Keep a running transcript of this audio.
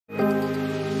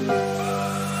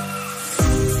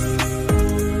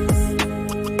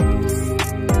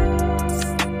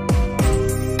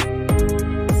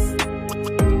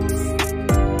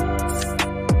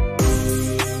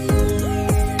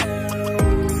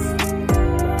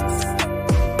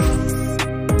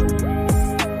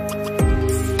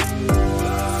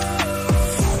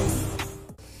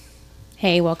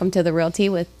Hey, welcome to the Realty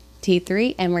with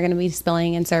T3, and we're going to be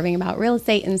spilling and serving about real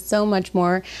estate and so much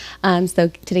more. So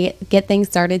to get things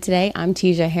started today, I'm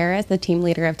Tesia Harris, the team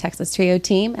leader of Texas Trio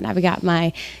team, and I've got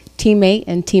my teammate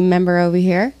and team member over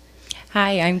here.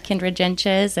 Hi, I'm Kindra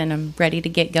Gentges, and I'm ready to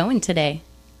get going today.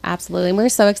 Absolutely. And we're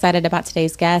so excited about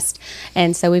today's guest.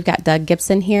 And so we've got Doug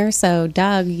Gibson here. So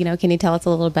Doug, can you tell us a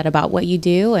little bit about what you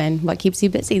do and what keeps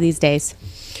you busy these days?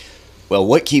 Well,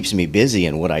 what keeps me busy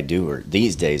and what I do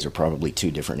these days are probably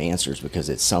two different answers because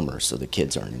it's summer, so the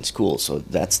kids aren't in school. So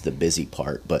that's the busy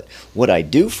part. But what I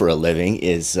do for a living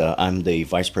is I'm the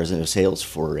vice president of sales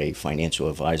for a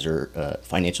financial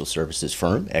financial services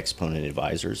firm, Exponent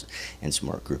Advisors and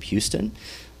Smart Group Houston.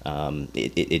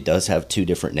 It does have two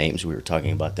different names. We were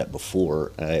talking about that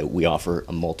before. We offer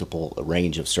a multiple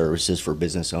range of services for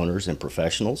business owners and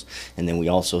professionals, and then we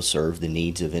also serve the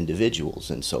needs of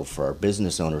individuals. And so for our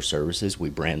business owner services,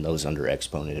 we brand those under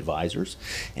Exponent Advisors,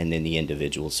 and then the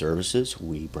individual services,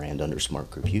 we brand under Smart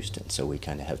Group Houston. So we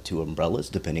kind of have two umbrellas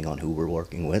depending on who we're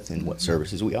working with and what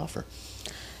services we offer.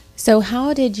 So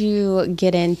how did you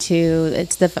get into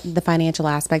the financial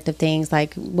aspect of things?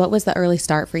 Like, what was the early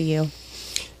start for you?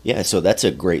 Yeah, so that's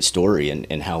a great story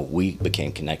and how we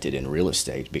became connected in real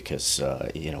estate because,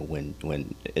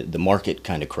 when the market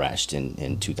kind of crashed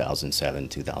in 2007,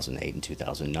 2008, and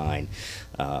 2009,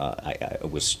 I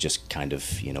was just kind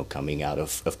of, coming out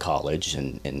of college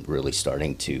and really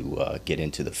starting to get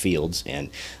into the fields. And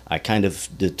I kind of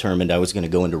determined I was going to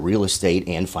go into real estate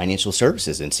and financial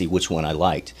services and see which one I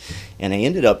liked. And I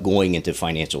ended up going into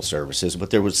financial services, but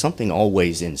there was something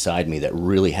always inside me that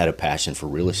really had a passion for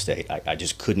real estate. I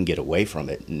just couldn't get away from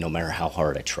it, no matter how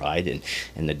hard I tried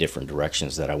and the different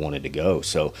directions that I wanted to go.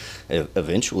 So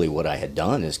eventually what I had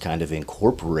done is kind of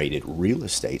incorporated real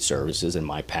estate services and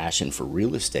my passion for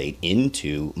real estate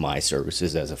into my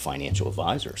services as a financial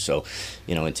advisor. So,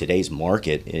 in today's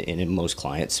market and in most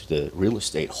clients, the real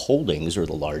estate holdings are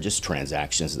the largest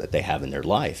transactions that they have in their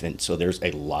life. And so there's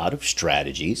a lot of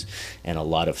strategies and a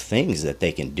lot of things that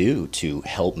they can do to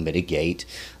help mitigate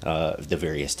the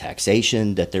various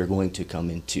taxation that they're going to come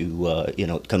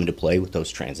into play with those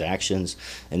transactions.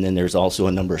 And then there's also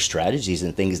a number of strategies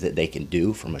and things that they can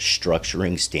do from a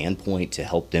structuring standpoint to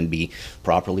help them be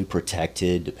properly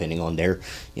protected, depending on their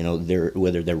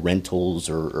whether they're rentals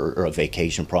or a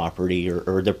vacation property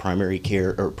or their primary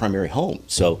care or primary home.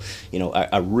 So,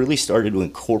 I really started to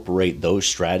incorporate those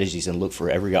strategies and look for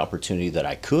every opportunity that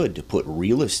I could to put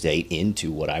real estate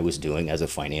into what I was doing as a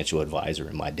financial advisor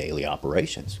in my daily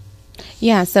operations.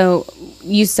 Yeah, so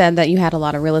you said that you had a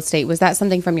lot of real estate. Was that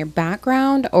something from your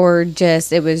background, or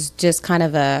it was just kind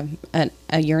of a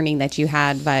yearning that you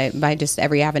had by just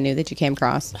every avenue that you came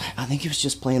across? I think it was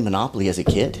just playing Monopoly as a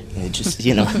kid. It just,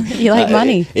 You like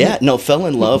money. Fell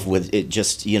in love with it,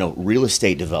 just, real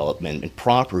estate development and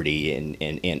property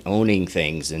and owning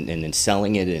things and then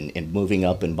selling it and moving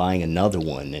up and buying another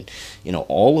one. And,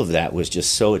 all of that was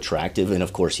just so attractive. And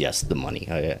of course, yes, the money.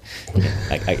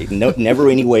 Never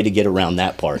any way to get around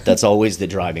that part. That's always the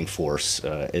driving force.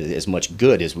 As much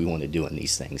good as we want to do in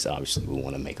these things, obviously we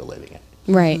want to make a living at.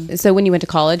 Right. So when you went to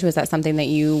college, was that something that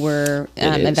you were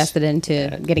invested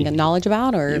into getting a knowledge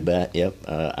about? Or you bet. Yep.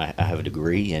 I have a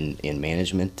degree in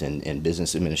management and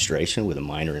business administration with a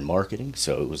minor in marketing.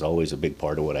 So it was always a big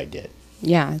part of what I did.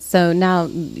 Yeah. So now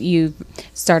you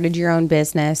started your own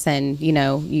business and,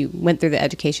 you went through the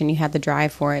education, you had the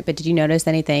drive for it. But did you notice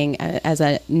anything as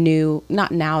a new,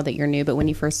 not now that you're new, but when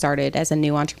you first started as a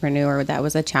new entrepreneur, that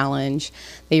was a challenge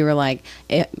that you were like,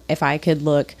 if I could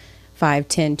look 5,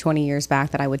 10, 20 years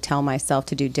back, that I would tell myself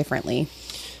to do differently?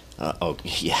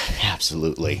 Yeah,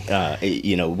 absolutely.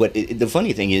 The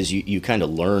funny thing is you kind of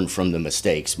learn from the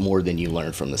mistakes more than you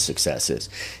learn from the successes.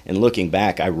 And looking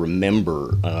back, I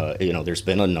remember, there's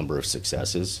been a number of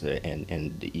successes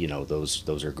and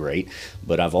those are great.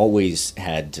 But I've always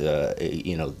had,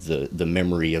 the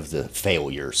memory of the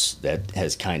failures that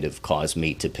has kind of caused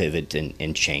me to pivot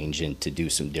and change and to do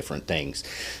some different things.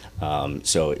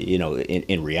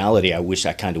 In reality, I wish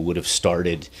I kind of would have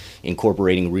started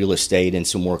incorporating real estate and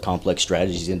some more complex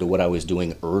strategies into what I was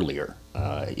doing earlier.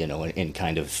 And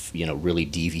kind of, really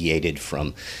deviated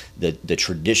from the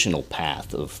traditional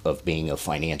path of being a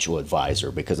financial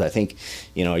advisor. Because I think,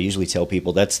 I usually tell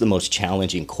people that's the most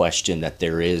challenging question that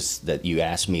there is that you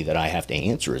ask me that I have to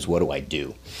answer is, what do I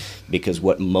do? Because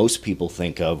what most people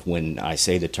think of when I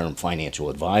say the term financial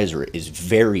advisor is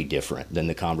very different than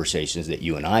the conversations that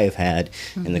you and I have had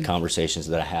and the conversations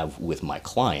that I have with my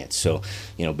clients. So,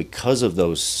 because of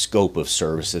those scope of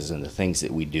services and the things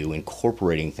that we do,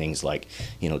 incorporating things like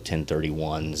like,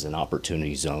 1031s and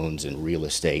opportunity zones and real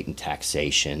estate and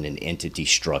taxation and entity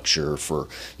structure for,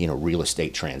 real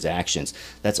estate transactions.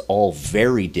 That's all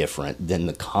very different than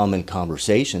the common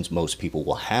conversations most people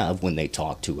will have when they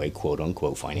talk to a quote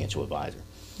unquote financial advisor.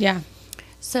 Yeah.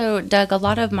 So, Doug, a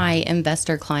lot of my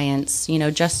investor clients,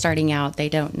 just starting out, they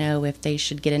don't know if they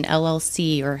should get an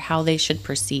LLC or how they should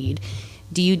proceed.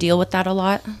 Do you deal with that a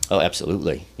lot? Oh,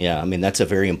 absolutely. Yeah. I mean, that's a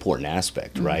very important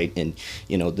aspect, right? And,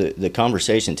 the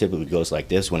conversation typically goes like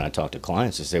this when I talk to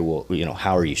clients. I say, well,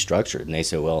 how are you structured? And they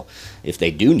say, well, if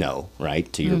they do know,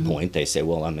 right, to your point, they say,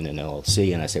 well, I'm in an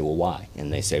LLC. And I say, well, why?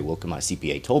 And they say, well, 'cause my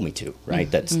CPA told me to, right?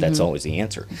 That's always the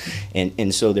answer.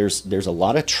 And so there's a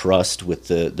lot of trust with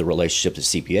the relationship to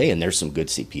CPA, and there's some good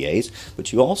CPAs,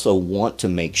 but you also want to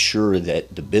make sure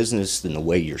that the business and the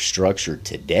way you're structured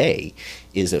today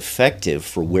is effective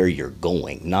for where you're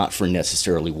going, not for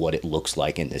necessarily what it looks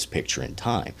like in this picture in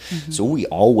time. So we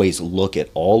always look at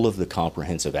all of the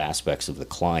comprehensive aspects of the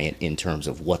client in terms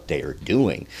of what they are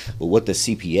doing. But what the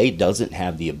CPA doesn't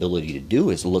have the ability to do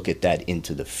is look at that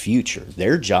into the future.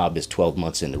 Their job is 12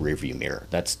 months in the rearview mirror.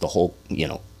 That's the whole,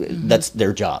 that's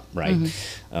their job, right?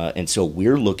 And so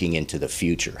we're looking into the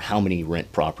future. How many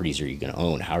rent properties are you going to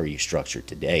own? How are you structured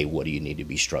today? What do you need to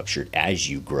be structured as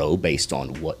you grow based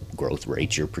on what growth rate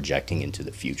you're projecting into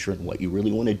the future and what you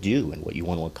really want to do and what you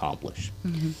want to accomplish?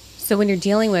 So when you're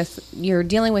dealing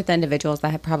with individuals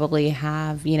that probably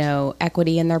have,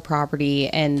 equity in their property,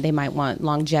 and they might want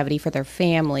longevity for their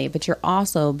family, but you're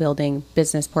also building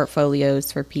business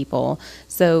portfolios for people.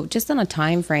 So just on a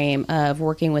time frame of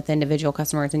working with individual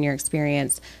customers in your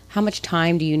experience, how much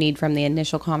time do you need from the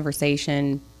initial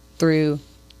conversation through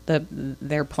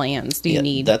their plans do you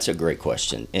need? That's a great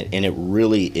question, and it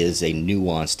really is a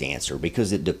nuanced answer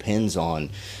because it depends on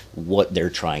what they're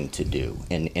trying to do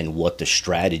and what the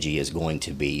strategy is going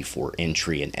to be for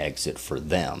entry and exit for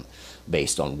them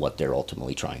based on what they're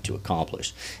ultimately trying to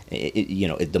accomplish.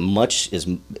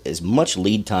 As much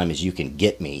lead time as you can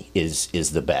get me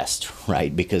is the best,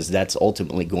 right? Because that's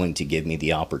ultimately going to give me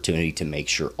the opportunity to make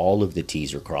sure all of the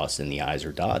T's are crossed and the I's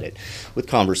are dotted. With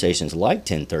conversations like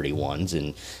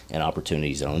 1031s and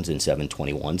opportunity zones and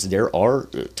 721s, there are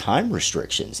time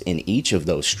restrictions in each of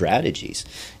those strategies.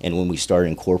 And when we start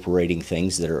incorporating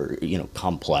things that are,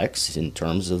 complex in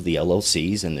terms of the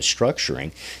LLCs and the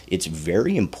structuring, it's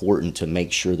very important to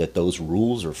make sure that those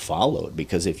rules are followed,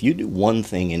 because if you do one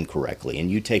thing incorrectly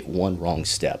and you take one wrong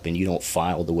step and you don't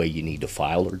file the way you need to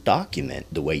file or document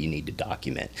the way you need to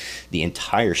document, the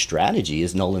entire strategy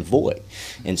is null and void.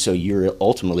 And so you're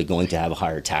ultimately going to have a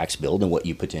higher tax bill than what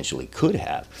you potentially could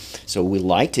have. So we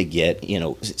like to get,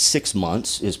 6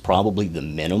 months is probably the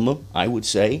minimum, I would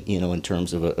say, in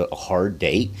terms of a hard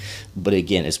date. But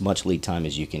again, as much lead time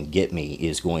as you can get me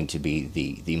is going to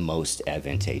be the most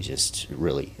advantageous,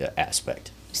 really, aspect.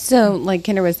 So, like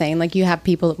Kindra was saying, like you have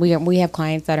people, we have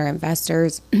clients that are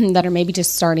investors that are maybe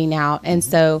just starting out, and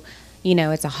so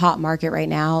it's a hot market right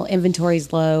now.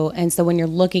 Inventory's low, and so when you're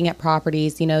looking at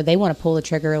properties, they want to pull the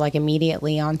trigger like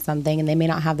immediately on something, and they may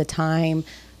not have the time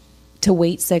to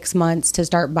wait 6 months to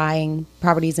start buying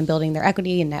properties and building their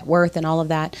equity and net worth and all of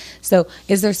that. So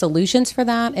is there solutions for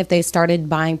that if they started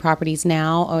buying properties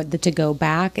now, or to go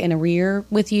back in arrear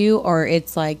with you? Or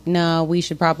it's like, no, we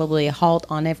should probably halt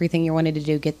on everything you wanted to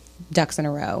do, get ducks in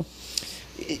a row?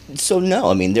 So no,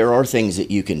 I mean, there are things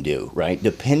that you can do, right?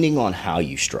 Depending on how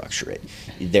you structure it.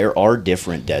 There are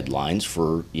different deadlines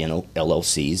for,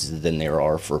 LLCs than there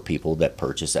are for people that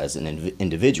purchase as an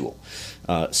individual.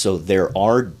 So there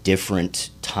are different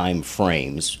time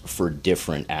frames for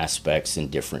different aspects and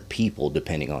different people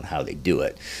depending on how they do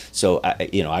it. So,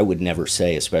 I would never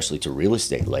say, especially to real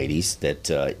estate ladies, that,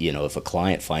 if a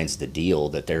client finds the deal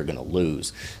that they're going to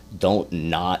lose, don't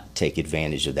not take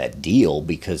advantage of that deal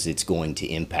because it's going to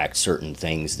impact certain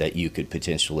things that you could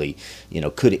potentially,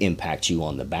 could impact you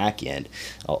on the back end.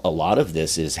 A lot of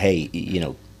this is, hey,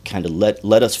 kind of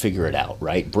let us figure it out,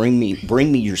 right? Bring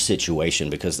me your situation,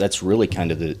 because that's really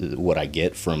kind of what I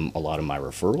get from a lot of my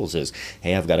referrals is,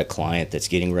 hey, I've got a client that's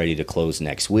getting ready to close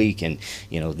next week, and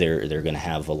they're going to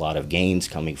have a lot of gains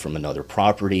coming from another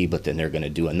property, but then they're going to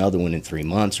do another one in 3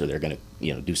 months, or they're going to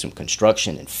do some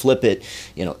construction and flip it.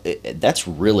 That's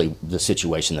really the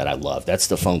situation that I love. That's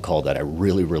the phone call that I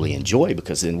really, really enjoy,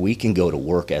 because then we can go to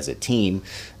work as a team,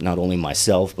 not only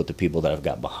myself, but the people that I've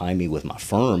got behind me with my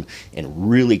firm, and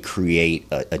really create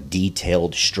a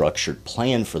detailed, structured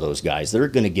plan for those guys that are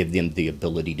going to give them the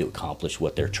ability to accomplish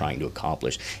what they're trying to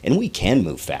accomplish. And we can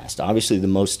move fast. Obviously, the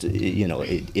most,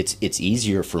 it's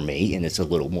easier for me, and it's a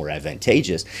little more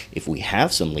advantageous if we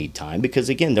have some lead time, because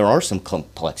again, there are some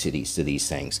complexities to the these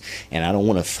things. And I don't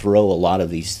want to throw a lot of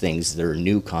these things that are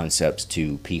new concepts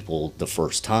to people the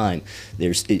first time.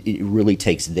 It really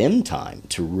takes them time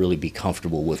to really be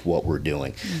comfortable with what we're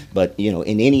doing. But, you know,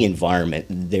 in any environment,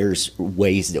 there's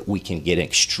ways that we can get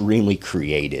extremely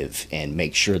creative and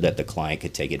make sure that the client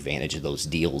could take advantage of those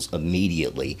deals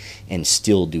immediately and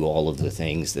still do all of the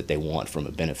things that they want from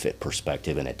a benefit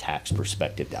perspective and a tax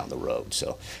perspective down the road.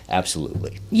 So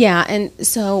absolutely. Yeah. And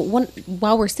so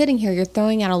while we're sitting here, you're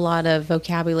throwing out a lot of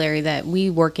vocabulary that we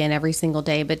work in every single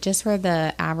day. But just for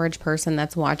the average person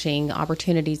that's watching,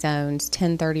 opportunity zones,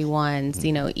 1031s,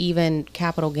 you know, even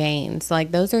capital gains,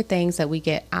 like those are things that we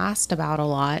get asked about a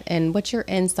lot. And what's your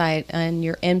insight and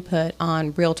your input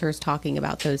on realtors talking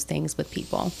about those things with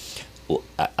people? Well,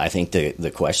 I think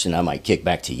the question I might kick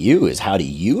back to you is, how do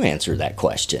you answer that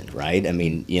question, right? I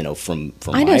mean, you know, from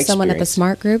I know someone at the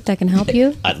Smart Group that can help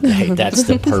you. Hey, that's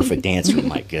the perfect answer.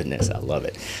 My goodness, I love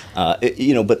it.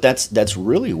 You know, but that's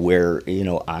really where, you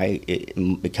know,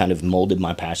 it kind of molded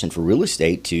my passion for real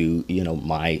estate to, you know,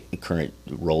 my current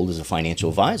role as a financial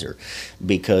advisor,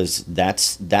 because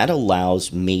that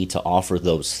allows me to offer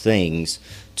those things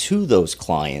to those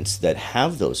clients that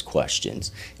have those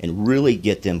questions and really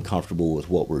get them comfortable with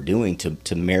what we're doing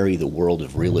to marry the world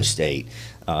of real estate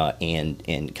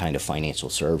and kind of financial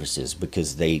services,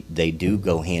 because they do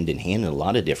go hand in hand in a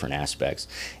lot of different aspects.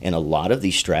 And a lot of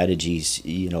these strategies,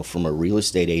 you know, from a real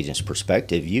estate agent's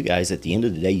perspective, you guys, at the end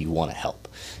of the day, you want to help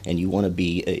and you want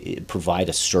to provide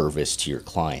a service to your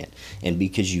client. And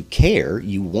because you care,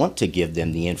 you want to give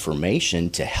them the information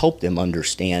to help them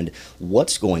understand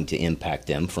what's going to impact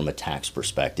them from a tax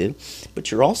perspective,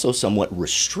 but you're also somewhat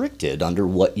restricted under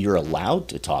what you're allowed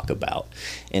to talk about.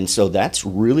 And so that's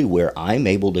really where I'm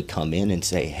able to come in and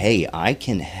say, hey, I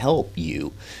can help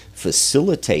you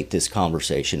facilitate this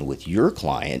conversation with your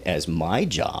client as my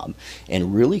job,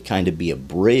 and really kind of be a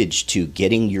bridge to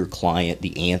getting your client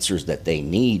the answers that they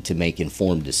need to make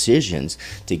informed decisions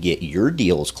to get your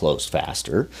deals closed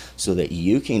faster so that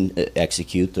you can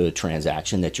execute the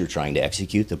transaction that you're trying to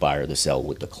execute, the buy or the sell,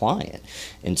 with the client.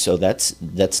 And so that's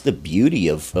the beauty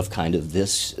of kind of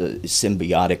this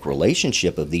symbiotic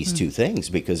relationship of these two things,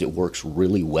 because it works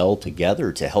really well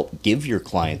together to help give your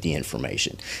client the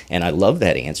information. And I love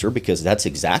that answer, because that's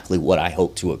exactly what I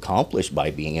hope to accomplish by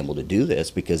being able to do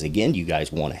this, because again, you guys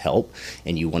want to help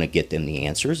and you want to get them the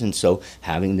answers. And so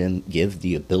having them give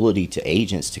the ability to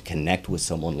agents to connect with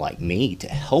someone like me to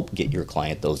help get your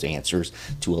client those answers,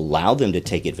 to allow them to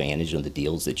take advantage of the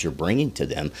deals that you're bringing to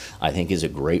them, I think is a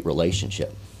great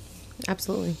relationship.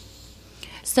 Absolutely.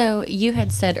 So you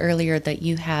had said earlier that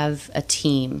you have a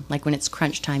team, like when it's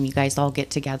crunch time, you guys all get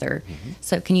together. Mm-hmm.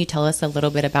 So can you tell us a little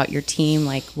bit about your team,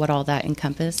 like what all that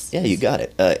encompasses? Yeah, you got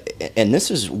it. And this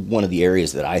is one of the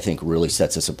areas that I think really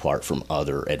sets us apart from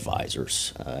other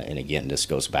advisors. And again, this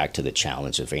goes back to the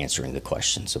challenge of answering the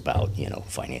questions about, you know,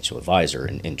 financial advisor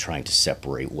and trying to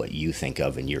separate what you think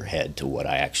of in your head to what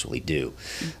I actually do.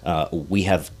 We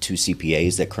have 2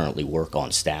 CPAs that currently work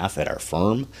on staff at our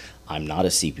firm. I'm not a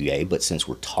CPA, but since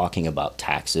we're talking about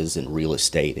taxes and real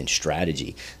estate and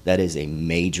strategy, that is a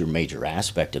major, major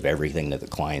aspect of everything that the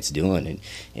client's doing.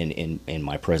 And in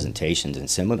my presentations and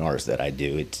seminars that I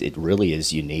do, it really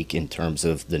is unique in terms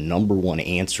of the number one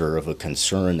answer of a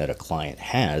concern that a client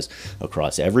has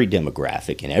across every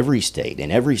demographic, in every state, in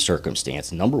every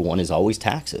circumstance. Number one is always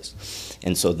taxes.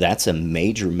 And so that's a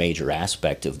major, major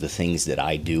aspect of the things that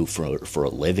I do for a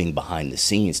living behind the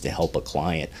scenes to help a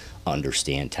client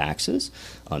understand taxes,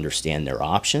 understand their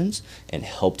options, and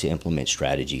help to implement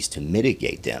strategies to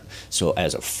mitigate them. So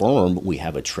as a firm, we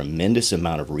have a tremendous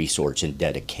amount of resource and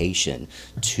dedication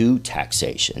to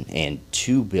taxation and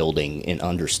to building and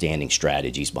understanding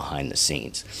strategies behind the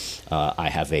scenes. I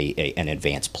have an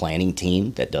advanced planning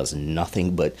team that does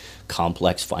nothing but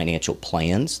complex financial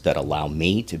plans that allow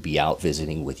me to be out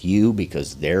visiting with you,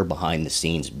 because they're behind the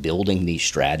scenes building these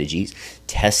strategies,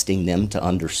 testing them to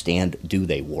understand, do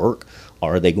they work?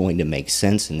 Are they going to make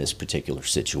sense in this particular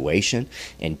situation?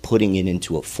 And putting it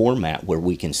into a format where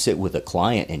we can sit with a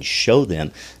client and show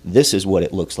them, this is what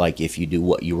it looks like if you do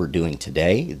what you were doing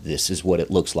today. This is what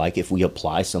it looks like if we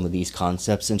apply some of these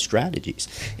concepts and strategies.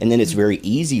 And then it's very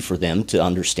easy for them to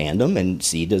understand them and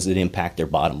see, does it impact their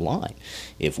bottom line?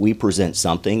 If we present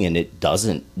something and it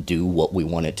doesn't do what we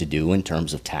want it to do in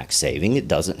terms of tax saving, it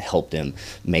doesn't help them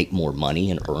make more money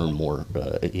and earn more,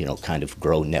 kind of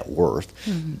grow net worth,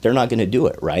 they're not going to do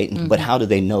it, right? But how do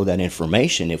they know that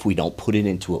information if we don't put it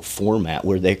into a format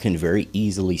where they can very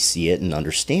easily see it and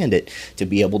understand it to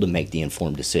be able to make the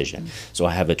informed decision? So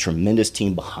I have a tremendous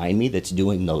team behind me that's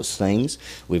doing those things.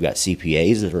 We've got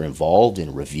CPAs that are involved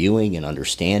in reviewing and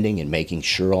understanding and making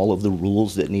sure all of the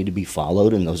rules that need to be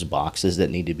followed and those boxes that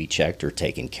need to be checked are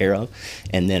taken care of.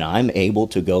 And then I'm able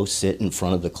to go sit in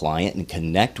front of the client and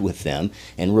connect with them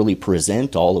and really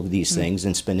present all of these things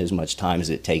and spend as much time as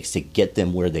it takes to get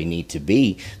them where they need to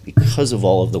be because of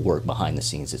all of the work behind the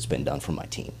scenes that's been done from my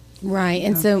team. Right.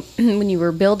 And so when you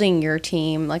were building your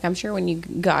team, like I'm sure when you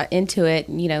got into it,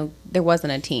 there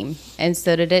wasn't a team. And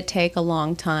so did it take a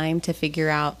long time to figure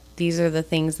out these are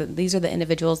the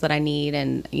individuals that I need?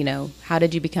 And, how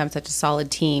did you become such a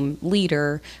solid team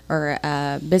leader or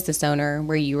a business owner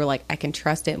where you were like, I can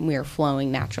trust it and we are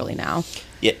flowing naturally now?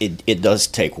 Yeah, it does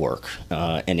take work,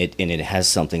 and it has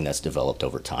something that's developed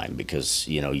over time because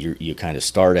you kind of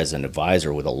start as an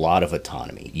advisor with a lot of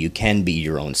autonomy. You can be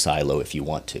your own silo if you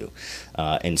want to,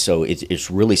 and so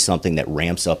it's really something that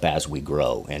ramps up as we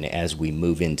grow and as we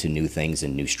move into new things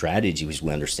and new strategies.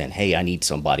 We understand, hey, I need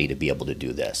somebody to be able to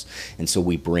do this, and so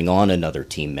we bring on another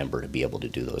team member to be able to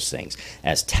do those things.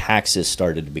 As taxes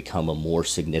started to become a more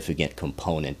significant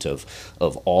component of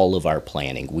all of our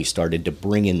planning, we started to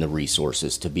bring in the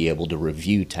resources to be able to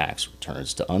review tax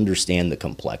returns, to understand the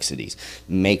complexities,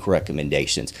 make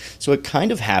recommendations. So it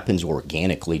kind of happens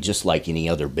organically, just like any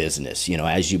other business.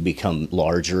 As you become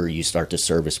larger, you start to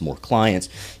service more clients,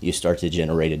 you start to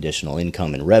generate additional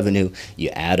income and revenue, you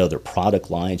add other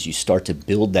product lines, you start to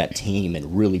build that team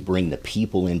and really bring the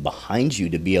people in behind you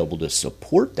to be able to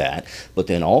support that, but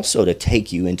then also to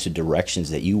take you into directions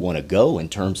that you want to go in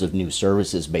terms of new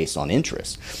services based on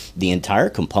interest. The entire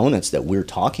components that we're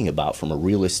talking about from a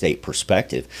real estate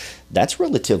perspective, that's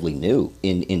relatively new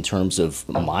in terms of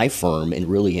my firm and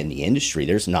really in the industry.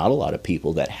 There's not a lot of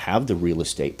people that have the real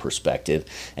estate perspective,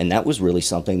 and that was really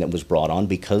something that was brought on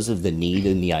because of the need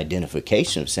and the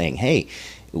identification of saying, hey,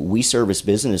 we service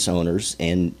business owners,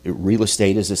 and real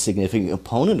estate is a significant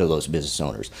component of those business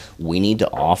owners. We need to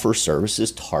offer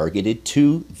services targeted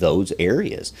to those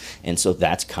areas. And so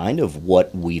that's kind of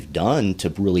what we've done to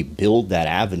really build that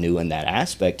avenue and that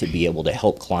aspect to be able to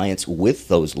help clients with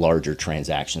those larger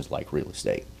transactions like real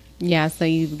estate. Yeah, so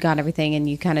you got everything and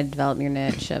you kind of developed your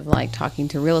niche of like talking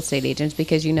to real estate agents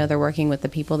because they're working with the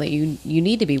people that you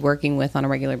need to be working with on a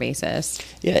regular basis.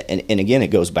 Yeah, and again, it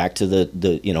goes back to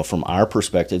the from our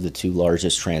perspective, the two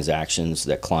largest transactions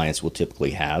that clients will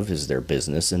typically have is their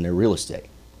business and their real estate.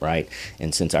 Right.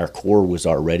 And since our core was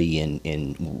already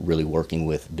in really working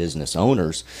with business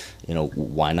owners,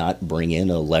 why not bring in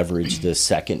leverage the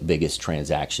second biggest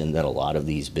transaction that a lot of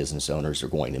these business owners are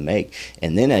going to make?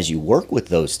 And then as you work with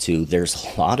those two, there's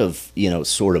a lot of,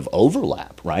 sort of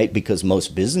overlap, right? Because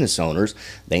most business owners,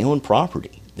 they own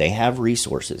property. They have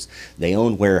resources. They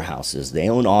own warehouses. They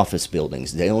own office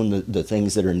buildings. They own the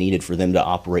things that are needed for them to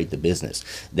operate the business.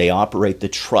 They operate the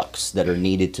trucks that are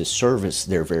needed to service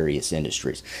their various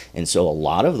industries. And so a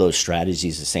lot of those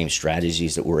strategies, the same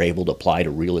strategies that we're able to apply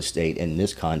to real estate in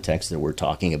this context that we're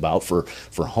talking about for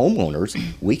homeowners,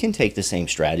 we can take the same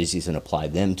strategies and apply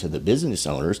them to the business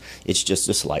owners. It's just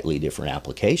a slightly different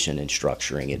application and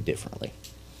structuring it differently.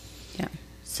 Yeah.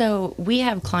 So we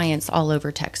have clients all over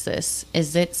Texas.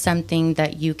 Is it something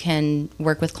that you can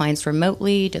work with clients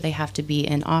remotely? Do they have to be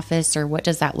in office, or what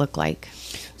does that look like?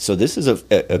 So this is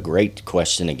a great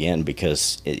question again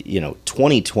because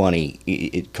 2020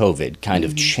 COVID kind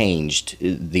of changed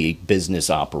the business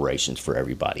operations for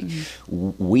everybody.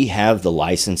 We have the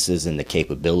licenses and the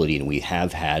capability, and we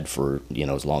have had for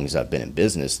as long as I've been in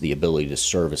business, the ability to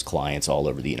service clients all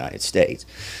over the United States.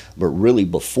 But really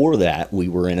before that, we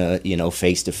were in a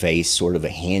face-to-face sort of a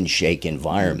handshake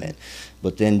environment.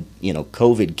 But then,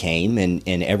 COVID came and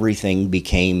everything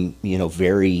became,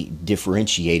 very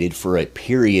differentiated for a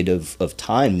period of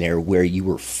time there where you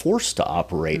were forced to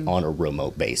operate on a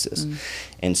remote basis.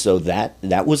 And so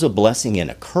that was a blessing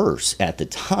and a curse at the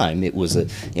time. It was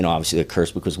obviously a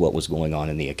curse because what was going on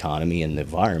in the economy and the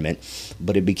environment,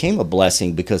 but it became a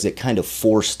blessing because it kind of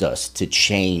forced us to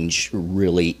change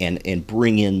really and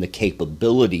bring in the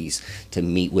capabilities to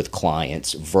meet with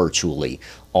clients virtually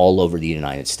all over the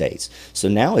United States. So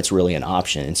now it's really an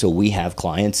option. And so we have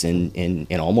clients in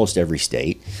almost every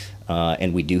state.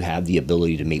 and we do have the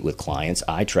ability to meet with clients.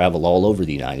 I travel all over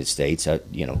the United States. I,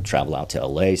 travel out to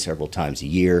LA several times a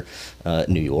year,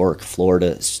 New York,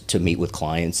 Florida, to meet with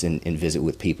clients and visit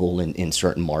with people in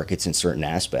certain markets and certain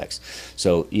aspects.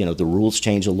 So, the rules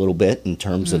change a little bit in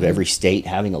terms of every state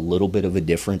having a little bit of a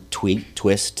different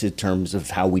twist in terms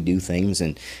of how we do things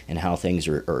and how things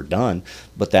are done.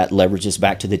 But that leverages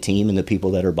back to the team and the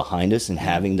people that are behind us, and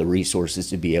having the resources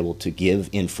to be able to give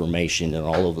information in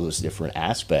all of those different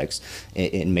aspects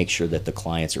and make sure that the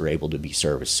clients are able to be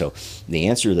serviced. So the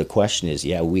answer to the question is,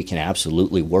 yeah, we can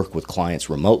absolutely work with clients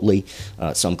remotely.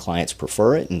 Some clients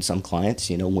prefer it, and some clients,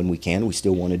 when we can, we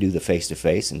still want to do the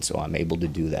face-to-face, and so I'm able to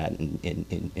do that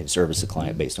and service the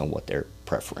client based on what their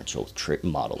preferential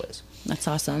model is. That's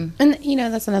awesome. And,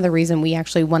 that's another reason we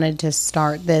actually wanted to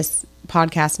start this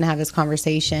podcast and have this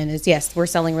conversation is, yes, we're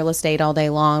selling real estate all day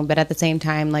long, but at the same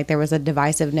time, like, there was a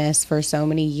divisiveness for so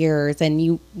many years, and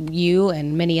you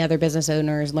and many other business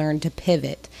owners learned to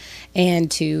pivot and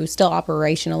to still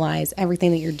operationalize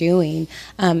everything that you're doing.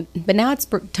 But now it's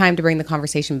time to bring the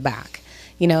conversation back.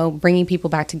 Bringing people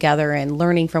back together and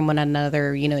learning from one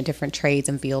another, in different trades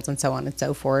and fields and so on and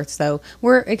so forth. So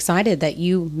we're excited that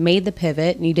you made the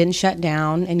pivot and you didn't shut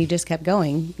down and you just kept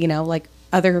going, like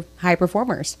other high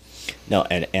performers. No,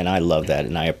 and I love that,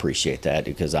 and I appreciate that,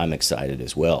 because I'm excited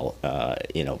as well.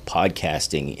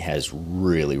 Podcasting has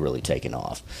really, really taken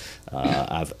off.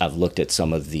 I've looked at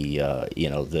some of the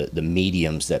the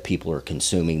mediums that people are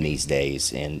consuming these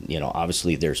days, and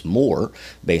obviously there's more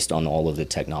based on all of the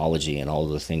technology and all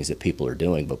of the things that people are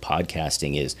doing. But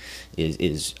podcasting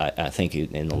is I think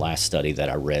in the last study that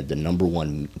I read, the number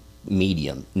one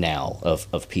medium now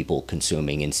of people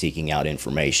consuming and seeking out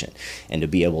information. And to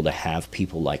be able to have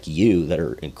people like you that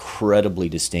are incredibly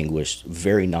distinguished,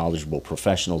 very knowledgeable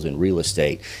professionals in real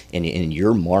estate and in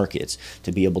your markets,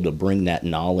 to be able to bring that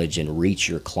knowledge and reach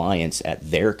your clients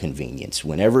at their convenience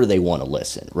whenever they want to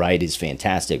listen, right, is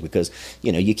fantastic. Because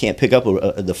you can't pick up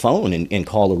the phone and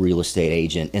call a real estate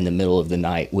agent in the middle of the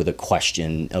night with a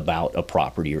question about a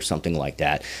property or something like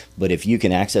that. But if you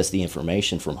can access the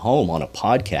information from home on a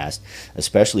podcast,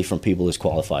 especially from people as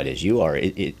qualified as you are,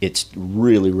 it's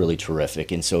really, really terrific.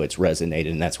 And so it's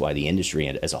resonated, and that's why the industry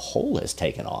as a whole has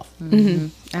taken off. Mm-hmm.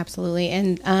 Absolutely.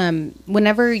 And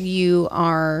whenever you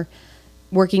are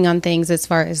working on things as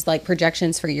far as like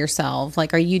projections for yourself,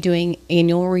 like, are you doing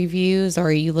annual reviews, or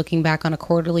are you looking back on a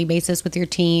quarterly basis with your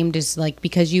team? Just like,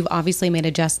 because you've obviously made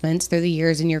adjustments through the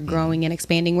years and you're growing and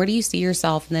expanding, where do you see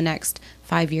yourself in the next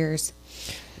 5 years?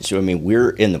 So,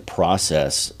 we're in the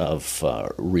process of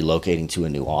relocating to a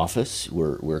new office.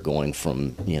 We're going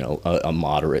from, a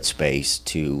moderate space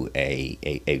to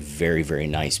a very, very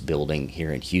nice building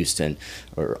here in Houston.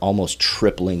 We're almost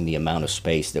tripling the amount of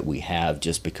space that we have,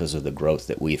 just because of the growth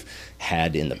that we've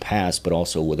had in the past, but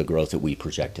also with the growth that we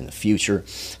project in the future.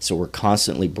 So we're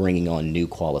constantly bringing on new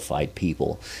qualified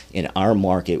people. In our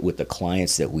market, with the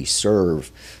clients that we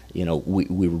serve,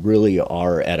 we really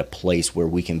are at a place where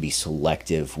we can be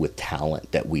selective with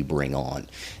talent that we bring on.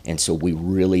 And so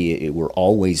we're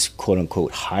always, quote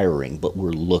unquote, hiring, but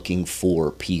we're looking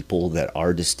for people that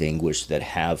are distinguished, that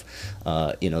have,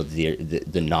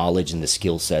 the knowledge and the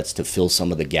skill sets to fill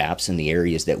some of the gaps in the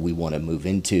areas that we want to move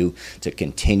into, to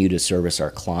continue to service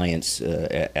our clients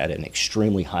at an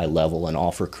extremely high level and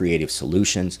offer creative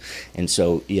solutions. And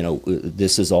so,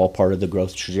 this is all part of the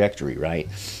growth trajectory, right?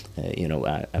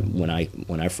 When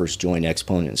I first joined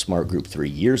Exponent and Smart Group 3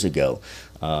 years ago,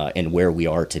 and where we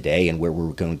are today and where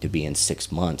we're going to be in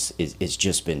 6 months, it's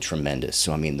just been tremendous.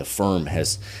 So the firm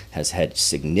has had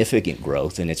significant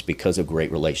growth, and it's because of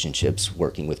great relationships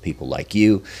working with people like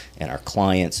you and our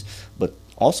clients, but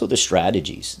also the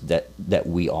strategies that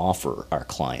we offer our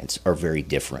clients are very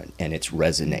different, and it's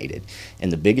resonated.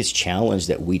 And the biggest challenge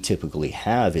that we typically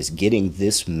have is getting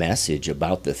this message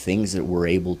about the things that we're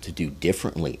able to do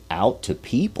differently out to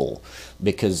people,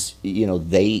 because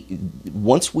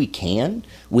once we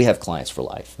have clients for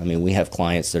life. We have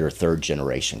clients that are third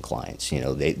generation clients.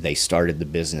 They started the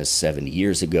business 70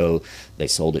 years ago. They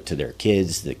sold it to their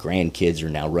kids. The grandkids are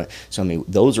now run. So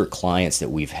those are clients that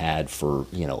we've had for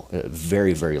a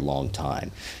very, very long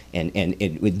time. And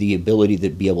with the ability to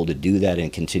be able to do that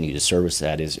and continue to service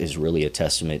that is really a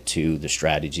testament to the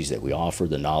strategies that we offer,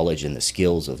 the knowledge and the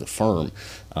skills of the firm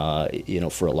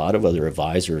For a lot of other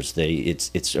advisors,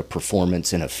 it's a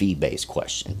performance and a fee-based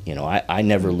question. I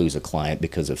never lose a client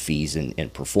because of fees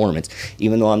and performance,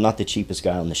 even though I'm not the cheapest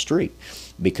guy on the street,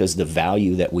 because the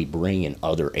value that we bring in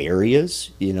other areas,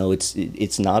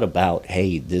 it's not about,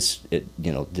 hey, this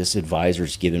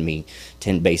advisor's given me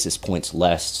 10 basis points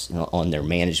less on their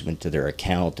management to their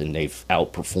account, and they've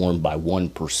outperformed by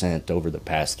 1% over the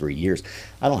past 3 years.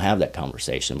 I don't have that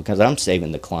conversation because I'm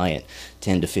saving the client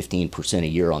 10 to 15% a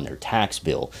year on their tax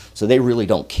bill, so they really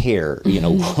don't care,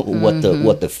 what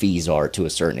the fees are to a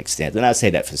certain extent. And I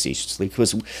say that facetiously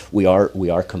because we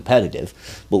are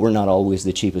competitive, but we're not always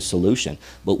the cheapest solution.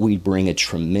 But we bring a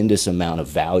tremendous amount of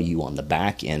value on the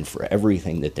back end for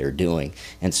everything that they're doing,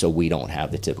 and so we don't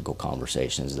have the typical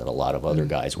conversations that a lot of other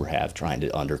guys will have, trying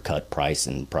to undercut price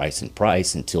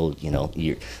until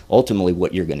you're ultimately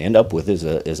what you're going to end up with is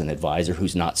an advisor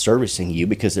who's not servicing you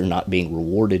because they're not being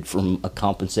rewarded from a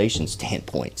compensation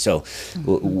standpoint. So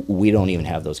we don't even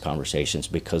have those conversations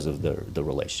because of the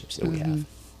relationships that we have.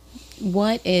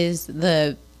 What is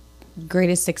the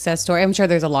greatest success story? I'm sure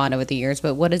there's a lot over the years,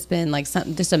 but what has been like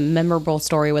just a memorable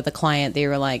story with a client that you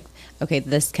were like, okay,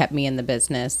 this kept me in the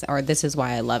business, or this is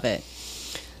why I love it?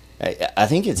 I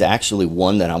think it's actually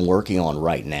one that I'm working on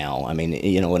right now. I mean,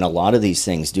 and a lot of these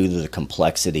things, due to the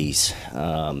complexities,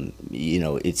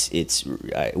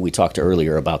 we talked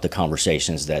earlier about the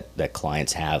conversations that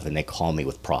clients have, and they call me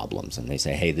with problems, and they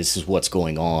say, hey, this is what's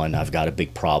going on. I've got a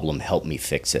big problem. Help me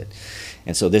fix it.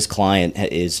 And so this client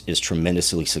is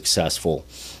tremendously successful.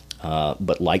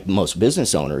 But like most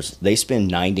business owners, they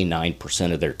spend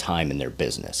 99% of their time in their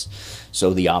business.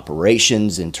 So the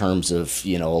operations, in terms of,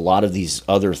 a lot of these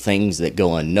other things that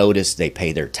go unnoticed, they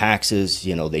pay their taxes,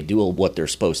 they do what they're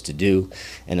supposed to do.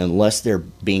 And unless they're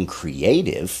being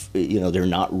creative, they're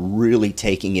not really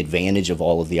taking advantage of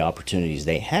all of the opportunities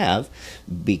they have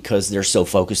because they're so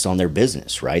focused on their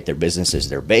business, right? Their business is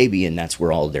their baby, and that's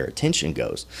where all of their attention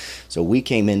goes. So we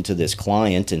came into this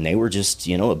client, and they were just,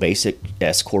 a basic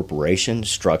S corporation,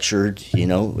 structured,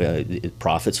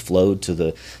 profits flowed to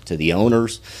the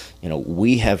owners.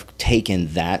 We have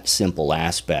taken that simple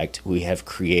aspect. We have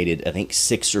created, I think,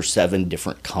 6 or 7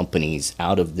 different companies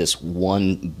out of this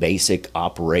one basic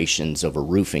operations of a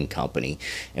roofing company,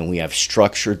 and we have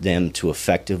structured them to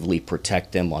effectively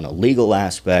protect them on a legal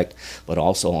aspect, but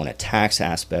also on a tax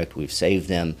aspect. We've saved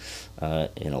them,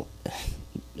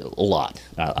 a lot.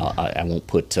 I won't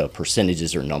put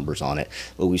percentages or numbers on it,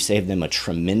 but we saved them a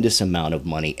tremendous amount of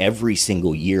money every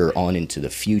single year on into the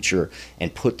future,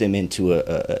 and put them into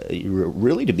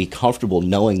really to be comfortable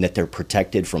knowing that they're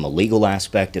protected from a legal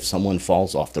aspect. If someone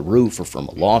falls off the roof or from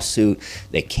a lawsuit,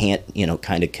 they can't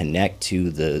kind of connect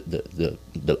to the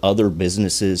other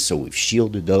businesses. So we've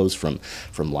shielded those from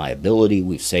liability.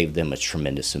 We've saved them a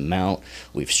tremendous amount.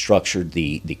 We've structured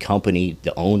the company,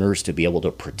 the owners, to be able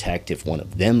to protect if one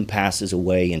of them passes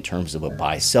away in terms of a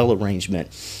buy-sell arrangement.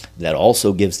 That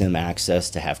also gives them access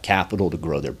to have capital to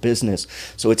grow their business.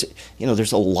 So it's,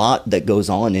 there's a lot that goes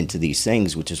on into these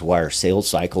things, which is why our sales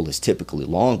cycle is typically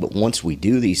long. But once we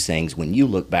do these things, when you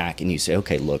look back and you say,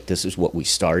 okay, look, this is what we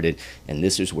started and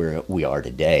this is where we are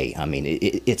today, I mean,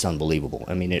 it's unbelievable.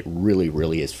 I mean, it really,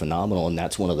 really is phenomenal. And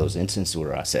that's one of those instances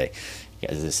where I say, yeah,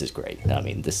 this is great. I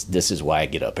mean, this is why I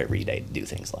get up every day to do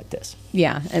things like this.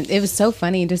 Yeah, and it was so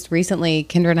funny. Just recently,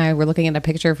 Kindra and I were looking at a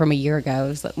picture from a year ago. It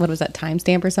was, what was that,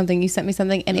 timestamp or something? You sent me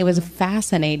something, and it was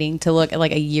fascinating to look at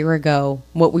like a year ago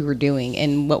what we were doing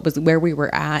and where we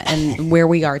were at and where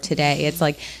we are today. It's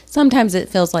like sometimes it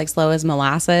feels like slow as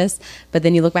molasses, but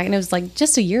then you look back and it was like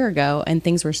just a year ago, and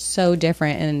things were so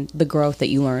different, and the growth that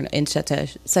you learned in such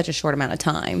a short amount of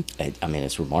time. I mean,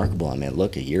 it's remarkable. I mean,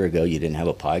 look, a year ago you didn't have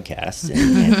a podcast.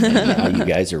 And now you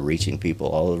guys are reaching people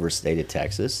all over the state of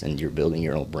Texas, and you're building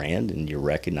your own brand, and you're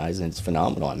recognizing it's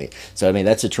phenomenal. I mean,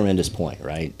 that's a tremendous point,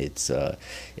 right? It's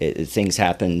things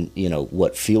happen,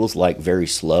 what feels like very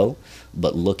slow,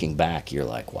 but looking back, you're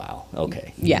like, wow,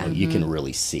 okay, yeah, you can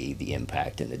really see the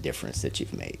impact and the difference that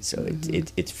you've made. So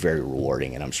it's very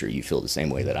rewarding, and I'm sure you feel the same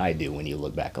way that I do when you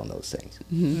look back on those things.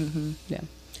 Yeah.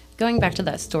 Going back to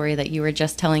that story that you were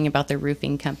just telling about the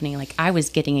roofing company, like I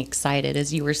was getting excited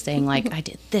as you were saying, like, I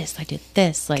did this.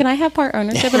 Like, can I have part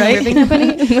ownership in the roofing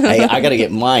company? Hey, I got to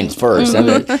get mine first.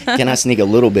 Can I sneak a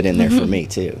little bit in there for me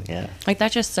too? Yeah. Like,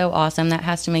 that's just so awesome. That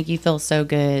has to make you feel so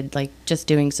good, like just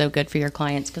doing so good for your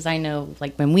clients. Because I know,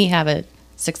 like, when we have a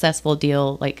successful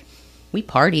deal, like we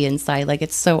party inside, like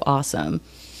it's so awesome.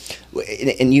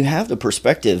 And you have the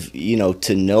perspective,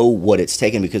 to know what it's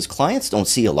taken, because clients don't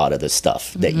see a lot of the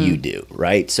stuff that you do,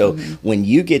 right? So when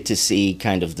you get to see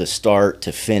kind of the start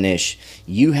to finish,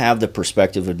 you have the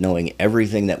perspective of knowing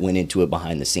everything that went into it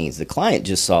behind the scenes. The client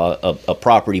just saw a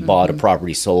property bought, a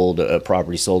property sold,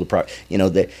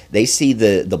 they see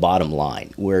the bottom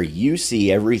line, where you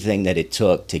see everything that it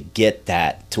took to get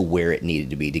that to where it needed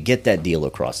to be, to get that deal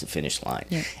across the finish line.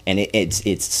 Yeah. And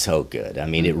it's so good. I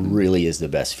mean, it really is the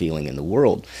best feeling in the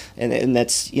world. And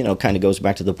that's, kind of goes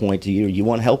back to the point that you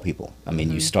want to help people. I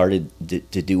mean, you started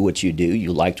to do what you do.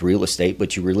 You liked real estate,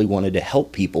 but you really wanted to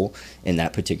help people in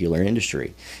that particular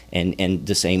industry. And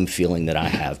the same feeling that I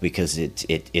have, because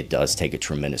it does take a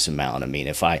tremendous amount. I mean,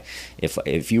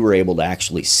 if you were able to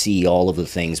actually see all of the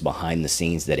things behind the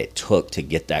scenes that it took to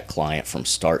get that client from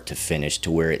start to finish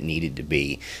to where it needed to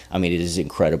be, I mean, it is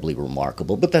incredibly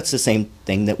remarkable. But that's the same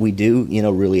thing that we do,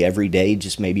 really every day,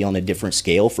 just maybe on a different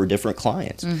scale for different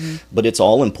clients. But it's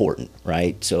all important,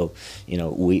 right? So,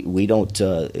 we don't,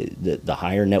 the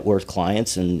higher net worth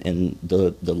clients and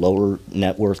the lower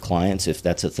net worth clients, if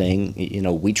that's a thing,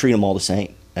 we treat them all the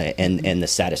same. And the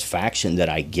satisfaction that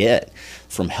I get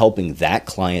from helping that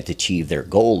client achieve their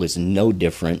goal is no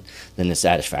different than the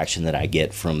satisfaction that I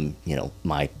get from,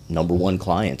 my number one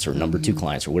clients or number two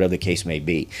clients or whatever the case may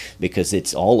be, because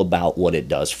it's all about what it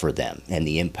does for them and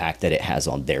the impact that it has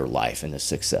on their life and the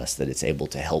success that it's able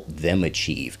to help them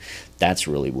achieve. That's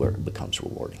really where it becomes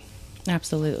rewarding.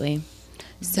 Absolutely.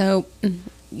 So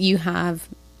you have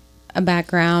a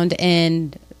background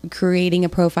in creating a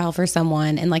profile for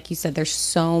someone, and like you said, there's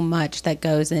so much that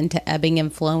goes into ebbing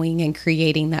and flowing and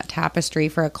creating that tapestry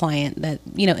for a client that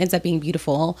ends up being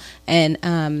beautiful.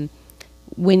 And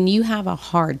when you have a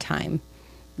hard time,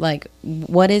 like,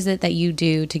 what is it that you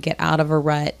do to get out of a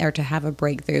rut or to have a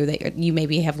breakthrough that you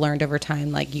maybe have learned over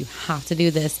time, like you have to do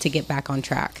this to get back on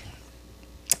track?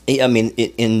 I mean,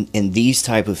 in these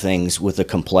type of things, with the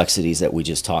complexities that we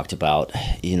just talked about,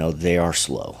 they are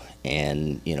slow.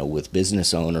 And, with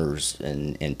business owners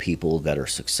and people that are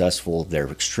successful, they're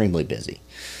extremely busy.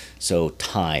 So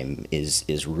time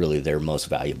is really their most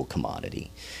valuable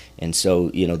commodity. And so,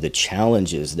 the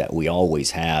challenges that we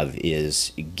always have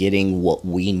is getting what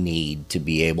we need to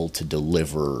be able to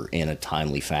deliver in a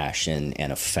timely fashion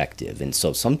and effective. And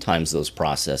so sometimes those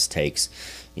process takes,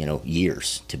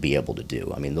 years to be able to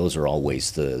do. I mean, those are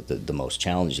always the most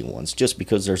challenging ones, just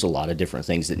because there's a lot of different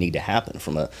things that need to happen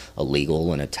from a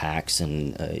legal and a tax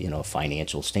and, a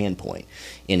financial standpoint,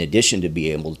 in addition to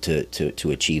be able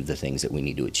to achieve the things that we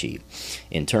need to achieve.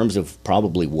 In terms of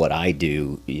probably what I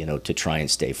do, to try and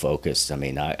stay focused, I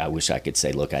mean, I wish I could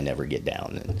say, look, I never get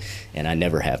down and I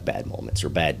never have bad moments or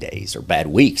bad days or bad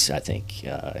weeks. I think,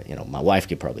 my wife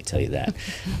could probably tell you that.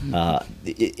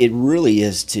 It really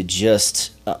is to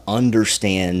just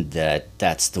understand that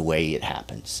that's the way it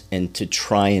happens, and to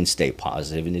try and stay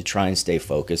positive and to try and stay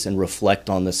focused and reflect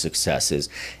on the successes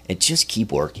and just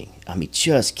keep working. I mean,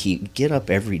 just get up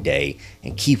every day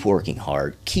and keep working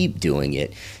hard, keep doing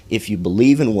it. If you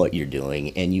believe in what you're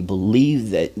doing and you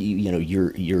believe that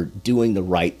you're doing the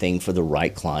right thing for the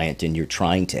right client and you're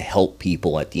trying to help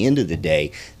people, at the end of the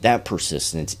day, that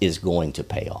persistence is going to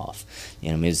pay off.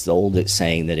 I mean, it's the old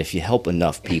saying that if you help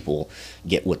enough people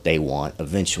get what they want,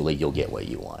 eventually you'll get what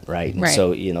you want, right? And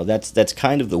so, that's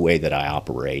kind of the way that I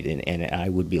operate. And I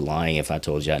would be lying if I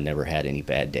told you I never had any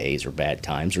bad days or bad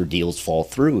times or deals fall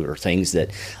through or things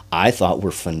that I thought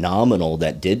were phenomenal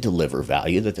that did deliver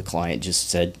value that the client just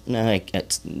said, nah,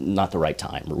 it's not the right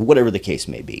time, or whatever the case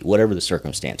may be, whatever the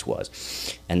circumstance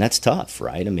was. And that's tough,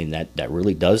 right? I mean, that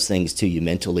really does things to you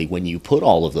mentally when you put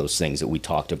all of those things that we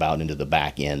talked about into the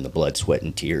back end, the blood, sweat,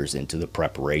 and tears, into the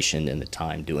preparation and the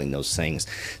time doing those things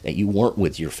that you weren't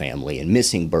with your family, and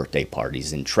missing birthday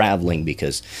parties and traveling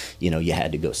because, you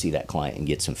had to go see that client and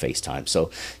get some FaceTime. So,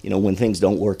 when things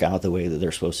don't work out the way that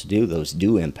they're supposed to do, those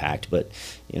do impact. But,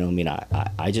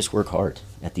 I just work hard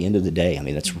at the end of the day. I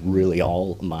mean, that's really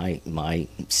all my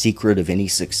secret of any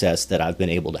success that I've been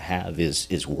able to have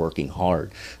is working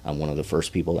hard. I'm one of the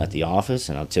first people at the office,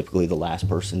 and I'm typically the last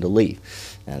person to leave.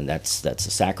 And that's a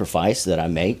sacrifice that I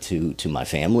make to my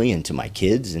family and to my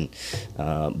kids. And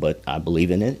but I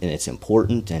believe in it, and it's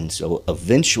important. And so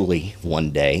eventually,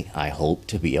 one day, I hope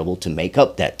to be able to make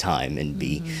up that time and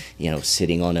be,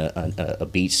 sitting on a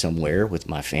beach somewhere with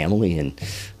my family, and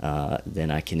then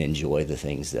I can enjoy the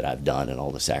things that I've done and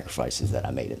all the sacrifices that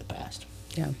I made in the past.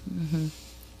 Yeah. Mm-hmm.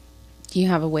 Do you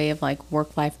have a way of like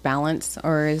work-life balance,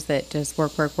 or is it just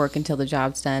work until the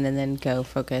job's done and then go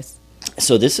focus?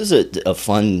 So this is a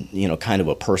fun, kind of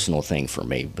a personal thing for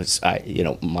me. But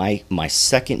my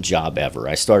second job ever,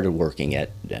 I started working at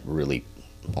really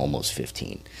almost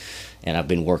 15. And I've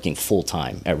been working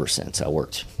full-time ever since. I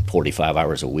worked 45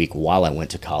 hours a week while I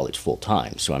went to college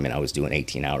full-time. So, I mean, I was doing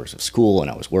 18 hours of school, and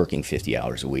I was working 50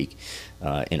 hours a week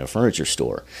in a furniture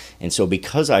store. And so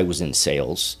because I was in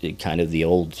sales, kind of the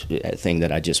old thing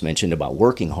that I just mentioned about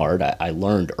working hard, I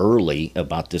learned early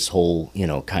about this whole,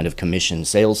 kind of commission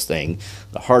sales thing.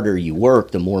 The harder you work,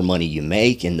 the more money you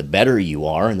make, and the better you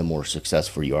are, and the more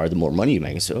successful you are, the more money you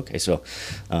make. And so, okay, so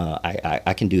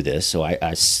I can do this. So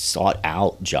I sought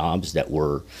out jobs that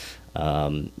were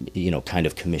kind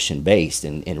of commission based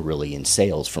and really in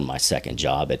sales from my second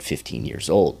job at 15 years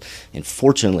old. And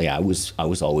fortunately, I was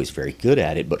always very good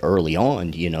at it. But early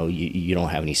on, you don't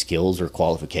have any skills or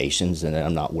qualifications, and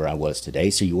I'm not where I was today.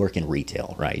 So you work in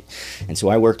retail, right? And so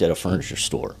I worked at a furniture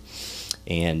store.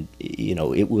 And,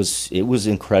 it was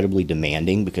incredibly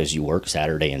demanding because you work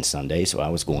Saturday and Sunday. So I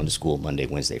was going to school Monday,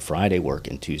 Wednesday, Friday,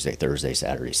 working Tuesday, Thursday,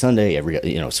 Saturday, Sunday, so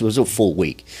it was a full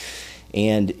week.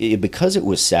 And because it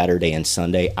was Saturday and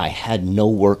Sunday, I had no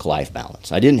work-life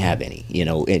balance. I didn't have any,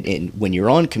 and when you're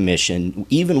on commission,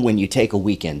 even when you take a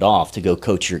weekend off to go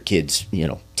coach your kids,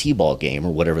 t-ball game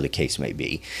or whatever the case may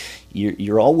be,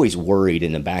 you're always worried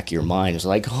in the back of your mind. It's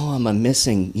like, oh, am I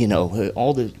missing,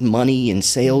 all the money and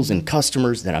sales and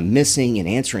customers that I'm missing and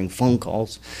answering phone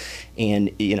calls?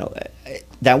 And,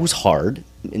 that was hard.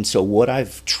 And so what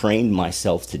I've trained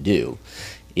myself to do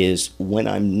is when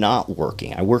I'm not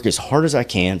working, I work as hard as I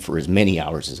can for as many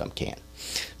hours as I can.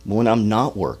 When I'm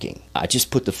not working, I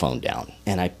just put the phone down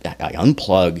and I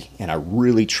unplug and I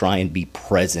really try and be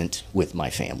present with my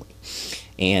family.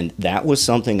 And that was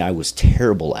something I was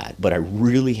terrible at, but I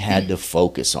really had to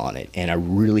focus on it, and I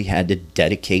really had to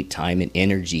dedicate time and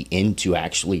energy into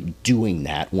actually doing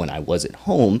that when I was at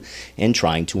home and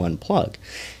trying to unplug.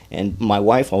 And my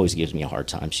wife always gives me a hard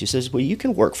time. She says, well, you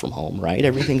can work from home, right?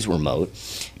 Everything's remote.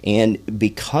 And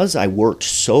because I worked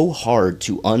so hard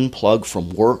to unplug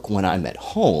from work when I'm at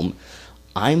home,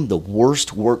 I'm the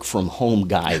worst work from home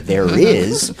guy there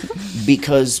is,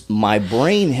 because my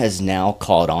brain has now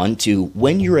caught on to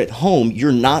when you're at home,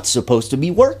 you're not supposed to be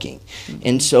working.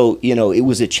 And so, it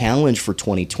was a challenge for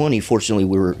 2020. Fortunately,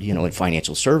 we were, in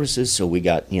financial services. So we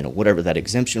got, whatever that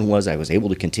exemption was, I was able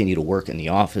to continue to work in the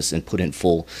office and put in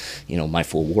full, my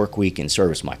full work week and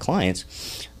service my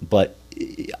clients. But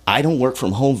I don't work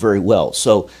from home very well.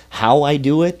 So how I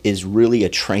do it is really a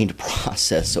trained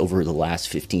process over the last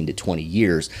 15 to 20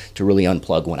 years to really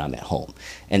unplug when I'm at home.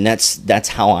 And that's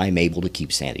how I'm able to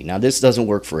keep sanity. Now, this doesn't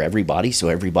work for everybody, so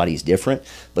everybody's different,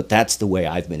 but that's the way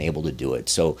I've been able to do it.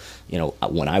 So,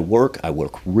 when I work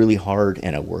really hard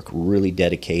and I work really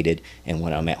dedicated. And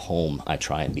when I'm at home, I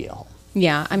try and be at home.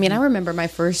 Yeah. I mean, I remember my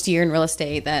first year in real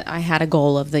estate that I had a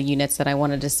goal of the units that I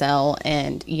wanted to sell.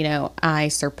 And, I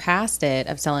surpassed it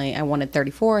of selling. I wanted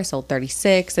 34. I sold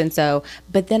 36. And so,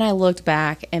 but then I looked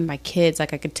back and my kids, I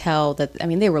could tell that,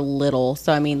 they were little.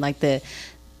 So,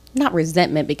 not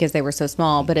resentment because they were so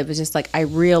small, but it was just like I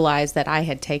realized that I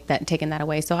had taken that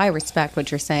away. So I respect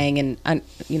what you're saying and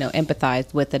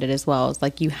empathize with it as well. It's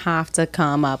like you have to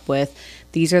come up with,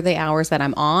 these are the hours that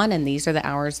I'm on, and these are the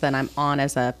hours that I'm on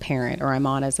as a parent, or I'm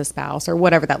on as a spouse, or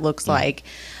whatever that looks like,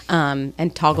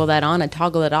 and toggle that on and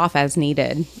toggle it off as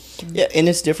needed. Yeah, and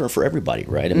it's different for everybody,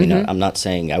 right? I'm not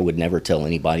saying I would never tell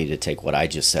anybody to take what I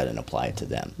just said and apply it to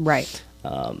them. Right.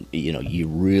 You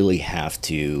really have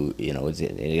to,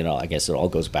 I guess it all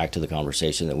goes back to the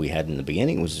conversation that we had in the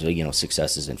beginning was,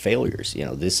 successes and failures.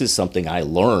 This is something I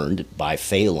learned by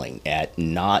failing at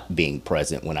not being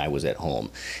present when I was at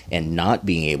home and not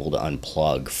being able to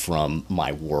unplug from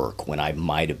my work when I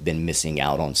might have been missing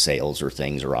out on sales or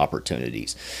things or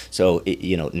opportunities. So,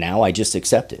 now I just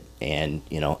accept it. And,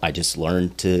 I just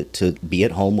learned to be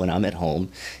at home when I'm at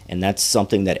home. And that's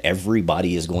something that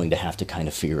everybody is going to have to kind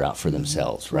of figure out for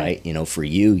themselves, right? For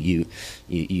you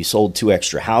sold 2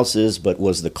 extra houses, but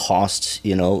was the cost,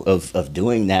 of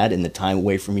doing that and the time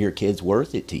away from your kids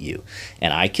worth it to you?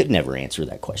 And I could never answer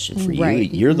that question for you.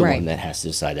 Right. You're the one that has to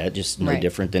decide that, just no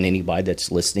different than anybody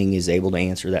that's listening is able to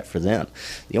answer that for them.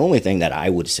 The only thing that I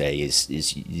would say is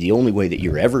the only way that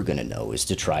you're ever going to know is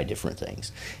to try different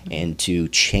things and to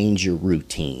change your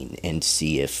routine and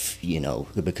see if,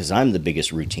 because I'm the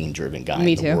biggest routine-driven guy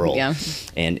in the world. Yeah.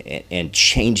 And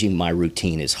changing my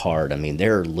routine is hard.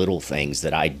 There are little things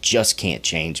that I just can't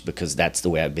change because that's the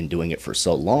way I've been doing it for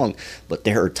so long. But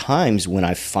there are times when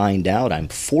I find out I'm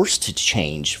forced to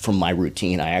change from my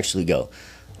routine, I actually go,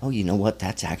 oh, you know what,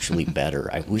 that's actually better.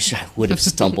 I wish I would have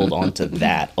stumbled onto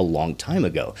that a long time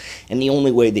ago. And the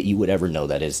only way that you would ever know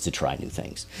that is to try new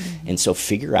things. And so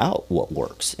figure out what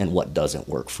works and what doesn't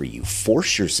work for you.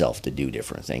 Force yourself to do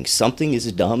different things. Something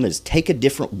as dumb as take a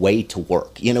different way to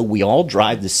work. You know, we all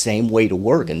drive the same way to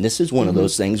work. And this is one of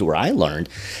those things where I learned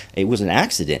it was an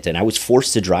accident and I was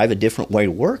forced to drive a different way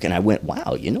to work. And I went,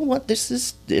 wow, you know what, this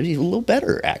is a little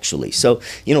better actually. So,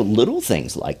 you know, little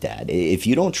things like that. If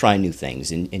you don't try new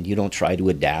things and you don't try to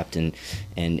adapt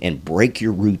and break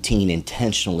your routine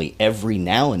intentionally every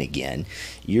now and again,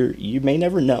 you may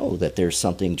never know that there's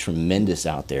something tremendous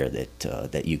out there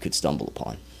that you could stumble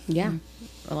upon. Yeah,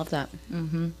 I love that.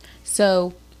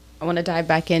 So I want to dive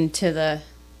back into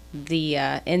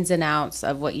the ins and outs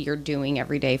of what you're doing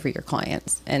every day for your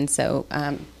clients. And so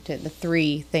to the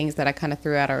three things that I kind of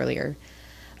threw out earlier.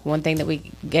 One thing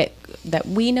that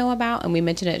we know about, and we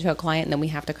mention it to a client, and then we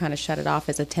have to kind of shut it off,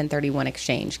 is a 1031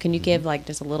 exchange. Can you give like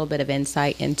just a little bit of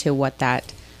insight into what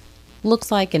that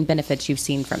looks like and benefits you've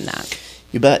seen from that?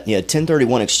 You bet. Yeah,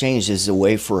 1031 exchange is a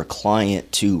way for a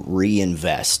client to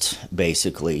reinvest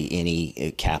basically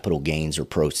any capital gains or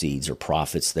proceeds or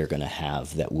profits they're going to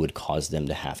have that would cause them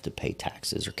to have to pay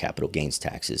taxes or capital gains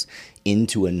taxes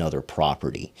into another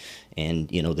property.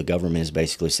 And, you know, the government has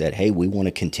basically said, hey, we want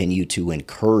to continue to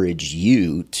encourage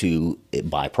you to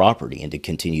buy property and to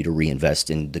continue to reinvest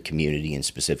in the community in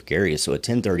specific areas. So a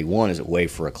 1031 is a way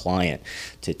for a client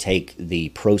to take the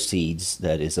proceeds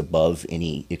that is above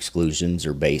any exclusions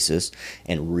or basis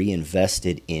and reinvest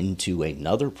it into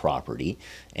another property,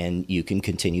 and you can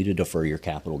continue to defer your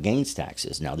capital gains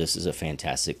taxes. Now, this is a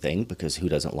fantastic thing because who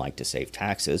doesn't like to save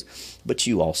taxes? But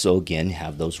you also, again,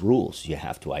 have those rules. You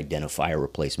have to identify a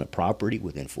replacement property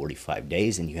within 45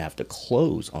 days, and you have to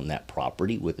close on that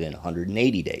property within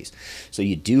 180 days. So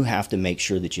you do have to make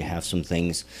sure that you have some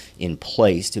things in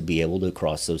place to be able to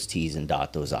cross those T's and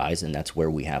dot those I's, and that's where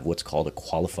we have what's called a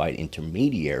qualified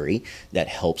intermediary that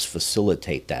helps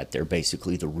facilitate that. They're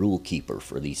basically the rule keeper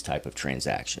for these type of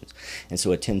transactions. And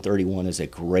so a 1031 is a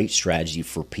great strategy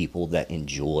for people that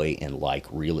enjoy and like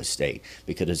real estate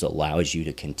because it allows you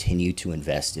to continue to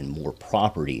invest in more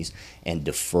properties and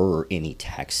defer any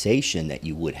taxation that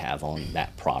you would have on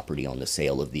that property on the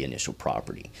sale of the initial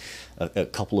property. A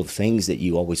couple of things that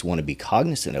you always want to be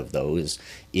cognizant of, though, is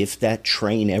if that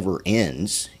train ever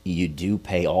ends, you do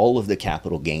pay all of the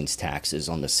capital gains taxes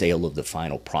on the sale of the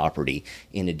final property,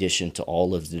 in addition to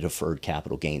all of the deferred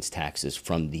capital gains taxes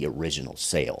from the original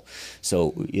sale.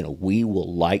 So, you know, we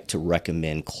will like to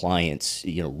recommend clients,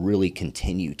 you know, really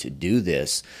continue to do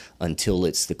this until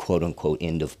it's the quote-unquote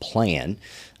end of plan.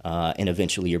 And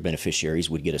eventually your beneficiaries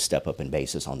would get a step up in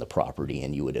basis on the property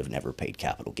and you would have never paid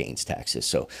capital gains taxes.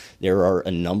 So there are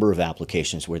a number of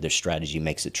applications where this strategy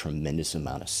makes a tremendous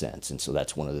amount of sense. And so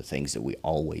that's one of the things that we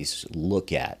always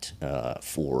look at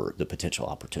for the potential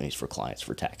opportunities for clients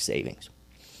for tax savings.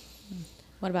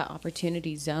 What about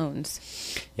opportunity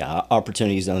zones? Yeah,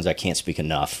 opportunity zones, I can't speak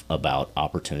enough about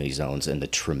opportunity zones and the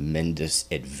tremendous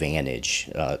advantage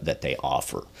that they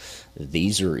offer.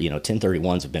 These are,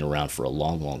 1031s have been around for a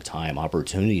long, long time.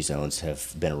 Opportunity zones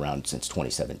have been around since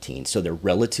 2017. So they're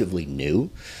relatively new.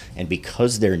 And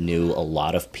because they're new, a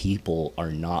lot of people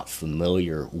are not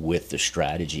familiar with the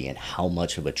strategy and how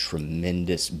much of a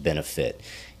tremendous benefit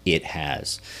it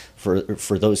has.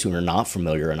 For those who are not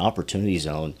familiar, an opportunity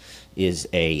zone is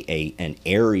an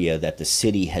area that the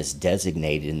city has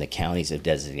designated and the counties have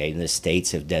designated and the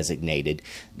states have designated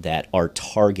that are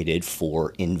targeted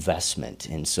for investment.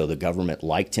 And so the government,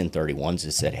 like 1031s,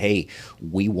 has said, hey,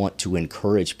 we want to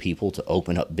encourage people to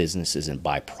open up businesses and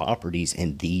buy properties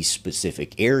in these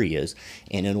specific areas.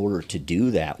 And in order to do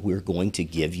that, we're going to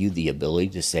give you the ability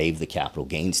to save the capital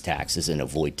gains taxes and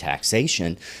avoid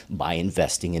taxation by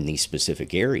investing in these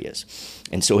specific areas.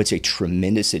 And so it's a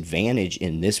tremendous advantage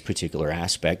in this particular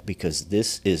aspect because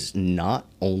this is not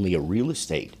only a real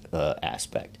estate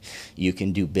aspect. You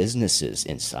can do businesses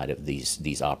inside of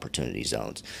these opportunity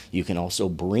zones. You can also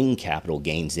bring capital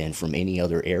gains in from any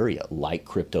other area, like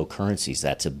cryptocurrencies.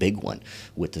 That's a big one.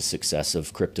 With the success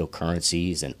of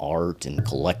cryptocurrencies and art and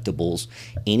collectibles,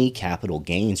 any capital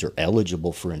gains are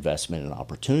eligible for investment in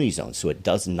opportunity zones. So it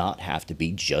does not have to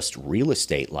be just real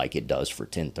estate like it does for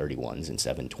 1031s and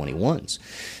 721s.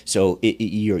 So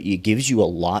it gives you a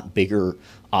lot bigger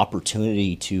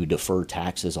opportunity to defer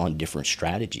taxes on different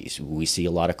strategies. We see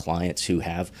a lot of clients who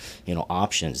have,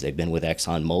 options. They've been with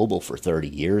ExxonMobil for 30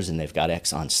 years and they've got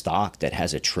Exxon stock that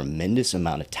has a tremendous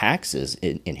amount of taxes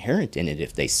inherent in it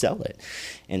if they sell it.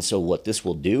 And so what this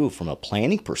will do from a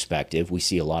planning perspective, we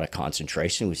see a lot of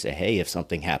concentration. We say, hey, if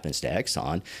something happens to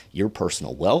Exxon, your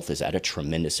personal wealth is at a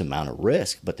tremendous amount of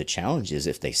risk. But the challenge is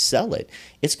if they sell it,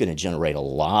 it's going to generate a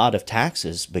lot of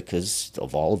taxes because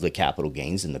of all of the capital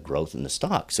gains and the growth in the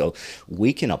stock. So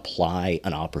we can apply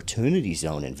an opportunity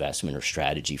zone investment or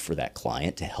strategy for that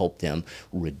client to help them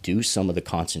reduce some of the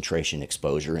concentration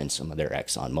exposure in some of their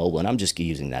ExxonMobil. And I'm just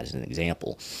using that as an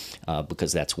example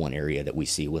because that's one area that we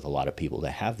see with a lot of people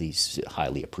that have these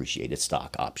highly appreciated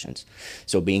stock options.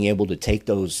 So being able to take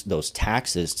those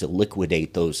taxes to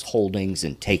liquidate those holdings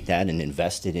and take that and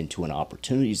invest it into an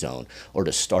opportunity zone, or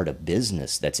to start a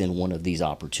business that's in one of these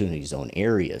opportunity zone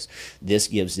areas, this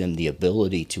gives them the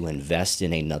ability to invest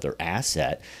in another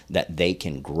asset that they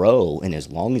can grow. And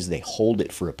as long as they hold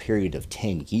it for a period of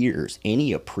 10 years,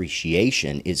 any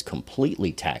appreciation is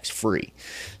completely tax-free.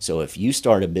 So if you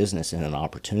start a business in an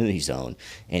opportunity zone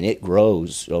and it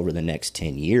grows over the next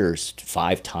 10 years,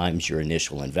 5 times your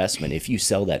initial investment, if you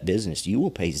sell that business, you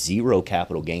will pay 0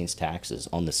 capital gains taxes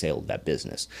on the sale of that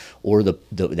business or the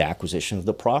acquisition of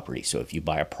the property. So if you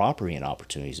buy a property in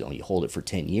opportunity zone, you hold it for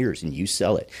 10 years and you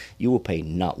sell it, you will pay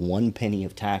not 1 penny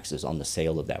of taxes on the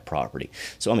sale of that property.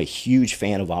 So I'm a huge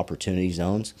fan of opportunity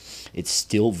zones. It's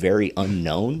still very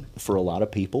unknown for a lot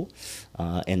of people.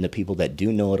 And the people that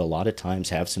do know it a lot of times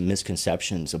have some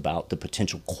misconceptions about the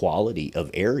potential quality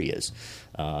of areas.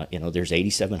 There's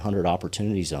 8,700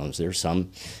 opportunity zones. There's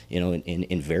some,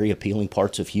 in very appealing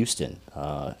parts of Houston,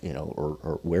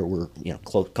 or where we're,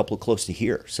 couple close to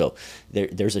here. So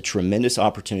there's a tremendous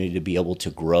opportunity to be able to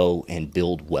grow and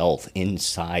build wealth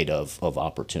inside of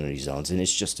opportunity zones. And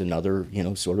it's just another,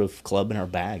 sort of club in our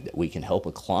bag that we can help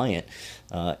a client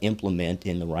implement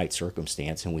in the right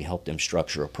circumstance, and we help them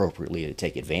structure appropriately to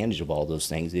take advantage of all those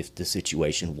things if the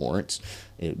situation warrants,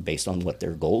 based on what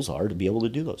their goals are, to be able to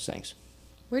do those things.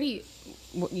 Where do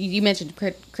you mentioned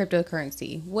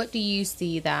cryptocurrency. What do you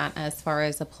see that as far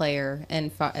as a player and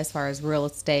as far as real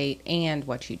estate and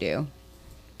what you do?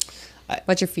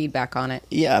 What's your feedback on it?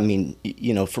 Yeah, I mean,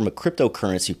 from a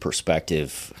cryptocurrency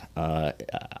perspective,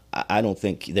 I don't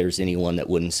think there's anyone that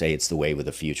wouldn't say it's the wave of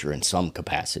the future in some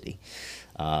capacity.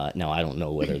 Now, I don't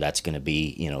know whether that's going to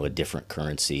be, a different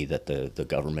currency that the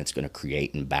government's going to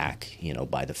create and back,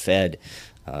 by the Fed.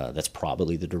 That's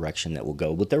probably the direction that will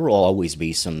go. But there will always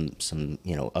be some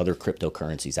other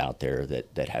cryptocurrencies out there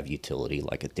that have utility,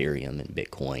 like Ethereum and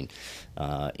Bitcoin.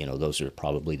 Those are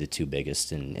probably the 2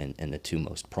 biggest and the 2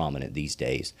 most prominent these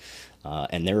days.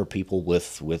 And there are people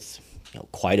with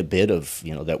quite a bit of,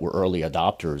 that were early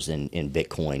adopters in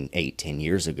Bitcoin 8-10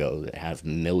 years ago that have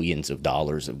millions of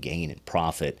dollars of gain and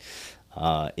profit.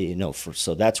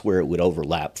 So that's where it would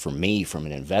overlap for me from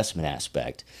an investment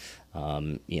aspect.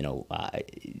 We're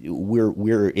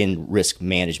in risk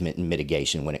management and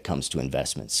mitigation when it comes to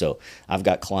investments. So I've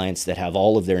got clients that have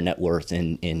all of their net worth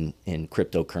in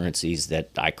cryptocurrencies that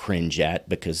I cringe at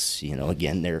because,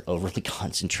 again, they're overly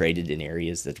concentrated in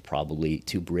areas that are probably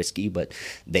too risky, but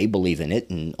they believe in it,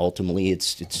 and ultimately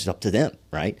it's up to them,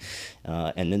 right?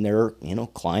 And then there are,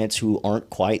 clients who aren't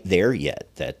quite there yet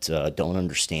that don't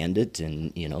understand it,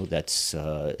 and, that's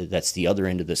the other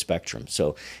end of the spectrum.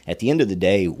 So at the end of the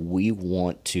day, we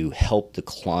want to help the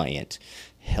client,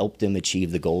 help them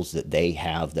achieve the goals that they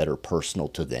have that are personal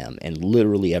to them. And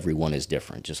literally everyone is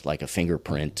different, just like a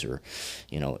fingerprint or,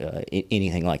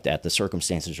 anything like that. The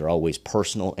circumstances are always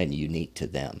personal and unique to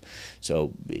them.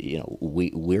 So,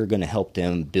 we're going to help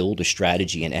them build a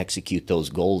strategy and execute those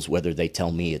goals, whether they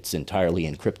tell me it's entirely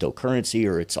in cryptocurrency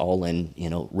or it's all in,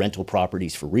 rental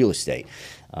properties for real estate.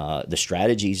 The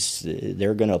strategies,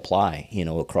 they're going to apply,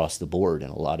 across the board in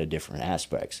a lot of different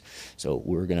aspects. So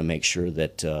we're going to make sure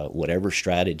that whatever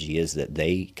strategy is that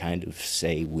they kind of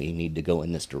say we need to go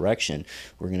in this direction,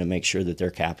 we're going to make sure that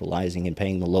they're capitalizing and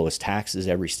paying the lowest taxes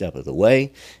every step of the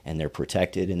way, and they're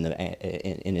protected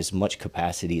in as much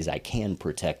capacity as I can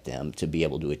protect them to be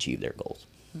able to achieve their goals.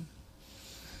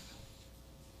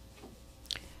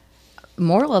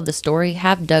 Moral of the story,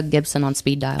 have Doug Gibson on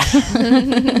speed dial.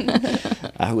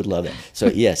 I would love it. So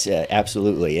yes,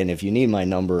 absolutely. And if you need my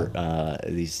number,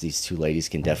 these 2 ladies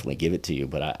can definitely give it to you.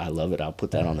 But I love it. I'll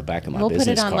put that on the back of my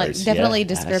business cards. We'll put it on definitely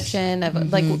description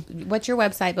of what's your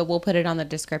website, but we'll put it on the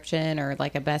description, or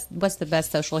what's the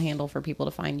best social handle for people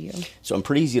to find you? So I'm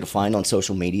pretty easy to find on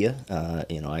social media.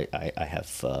 I have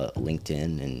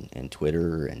LinkedIn and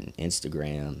Twitter and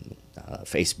Instagram,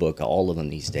 Facebook, all of them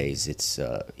these days. It's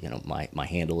my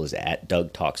handle is at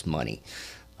Doug Talks Money.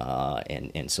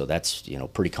 And so that's,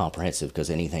 pretty comprehensive, because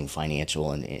anything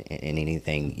financial and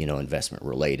anything, investment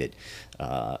related,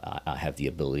 I have the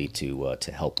ability to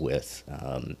help with.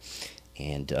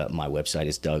 And my website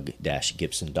is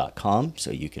doug-gibson.com,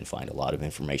 so you can find a lot of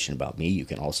information about me. You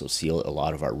can also see a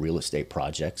lot of our real estate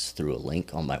projects through a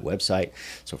link on my website.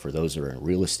 So for those that are in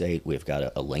real estate, we've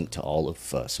got a link to all of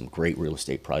some great real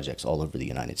estate projects all over the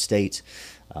United States.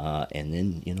 And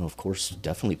then, of course,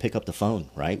 definitely pick up the phone,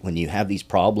 right? When you have these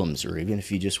problems, or even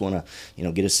if you just want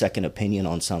to, get a second opinion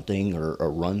on something,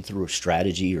 or run through a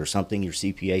strategy or something your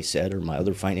CPA said or my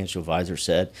other financial advisor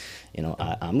said,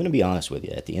 I'm going to be honest with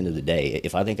you. At the end of the day,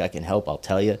 if I think I can help, I'll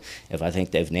tell you. If I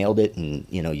think they've nailed it and,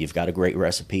 you've got a great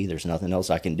recipe, there's nothing else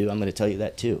I can do, I'm going to tell you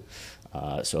that too.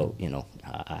 I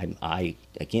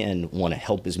again want to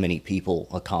help as many people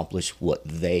accomplish what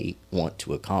they want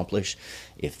to accomplish.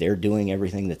 If they're doing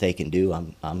everything that they can do,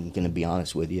 I'm going to be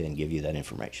honest with you and give you that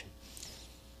information.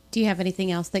 Do you have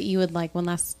anything else that you would like, one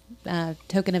last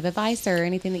token of advice or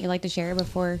anything that you'd like to share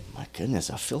before? My goodness,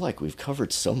 I feel like we've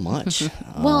covered so much.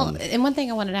 Well, and one thing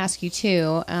I wanted to ask you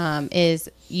too is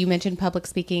you mentioned public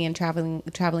speaking and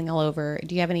traveling all over.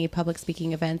 Do you have any public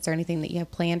speaking events or anything that you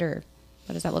have planned, or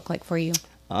what does that look like for you?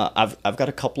 I've got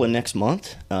a couple of next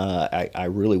month. I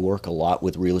really work a lot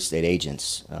with real estate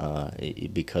agents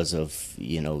because of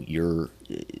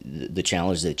the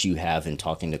challenge that you have in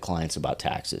talking to clients about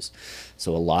taxes.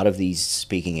 So a lot of these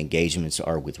speaking engagements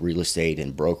are with real estate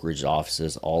and brokerage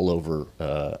offices all over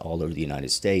the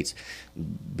United States,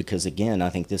 because again, I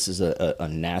think this is a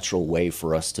natural way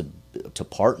for us to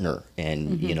partner,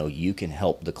 and you can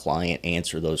help the client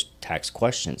answer those tax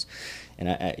questions.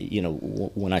 And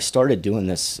when I started doing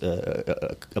this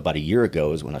about a year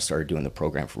ago is when I started doing the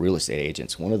program for real estate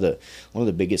agents. One of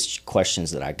the biggest questions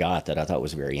that I got that I thought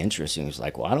was very interesting was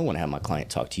like, well, I don't want to have my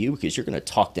client talk to you because you're going to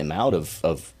talk them out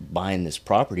of buying this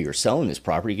property or selling this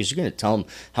property, because you're going to tell them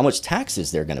how much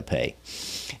taxes they're going to pay.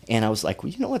 And I was like,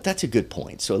 well, you know what? That's a good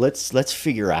point. So let's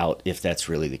figure out if that's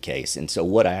really the case. And so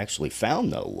what I actually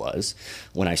found, though, was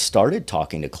when I started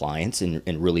talking to clients and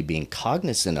really being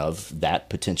cognizant of that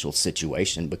potential situation,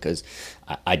 because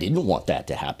I didn't want that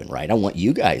to happen, right? I want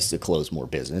you guys to close more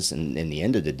business. And in the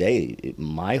end of the day,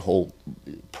 my whole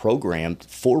program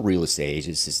for real estate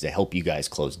agents is to help you guys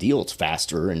close deals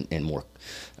faster and more,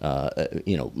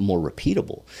 more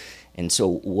repeatable. And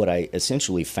so what I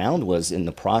essentially found was, in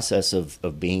the process of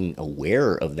being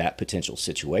aware of that potential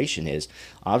situation, is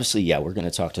obviously, yeah, we're going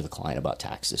to talk to the client about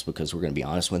taxes because we're going to be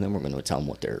honest with them. We're going to tell them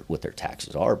what their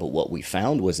taxes are. But what we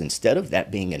found was, instead of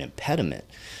that being an impediment,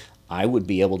 I would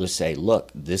be able to say,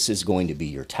 look, this is going to be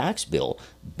your tax bill,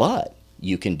 but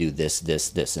you can do this, this,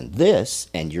 this, and this,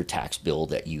 and your tax bill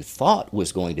that you thought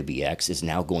was going to be X is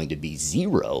now going to be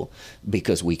 0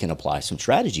 because we can apply some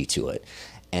strategy to it.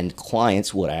 And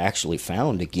clients, what I actually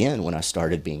found, again, when I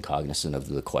started being cognizant of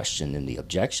the question and the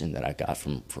objection that I got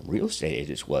from real estate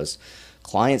agents, was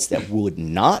clients that would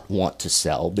not want to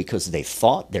sell because they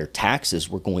thought their taxes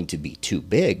were going to be too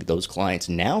big. Those clients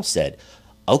now said,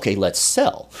 okay, let's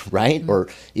sell, right? Or,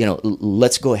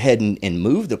 let's go ahead and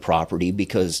move the property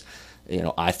because,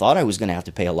 I thought I was going to have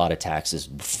to pay a lot of taxes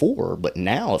before, but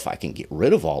now if I can get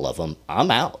rid of all of them,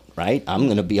 I'm out, right? I'm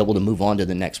going to be able to move on to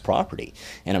the next property.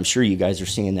 And I'm sure you guys are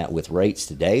seeing that with rates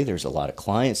today. There's a lot of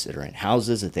clients that are in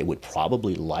houses that they would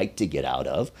probably like to get out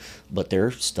of, but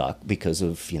they're stuck because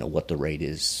of, what the rate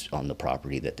is on the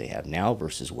property that they have now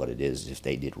versus what it is if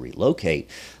they did relocate.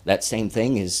 That same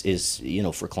thing is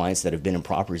for clients that have been in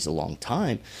properties a long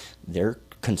time, they're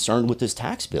concerned with this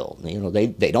tax bill. They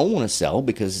don't want to sell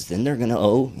because then they're going to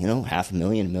owe, $500,000, $1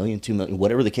 million, $2 million,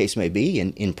 whatever the case may be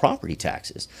in property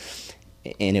taxes.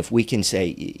 And if we can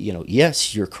say,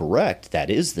 yes, you're correct,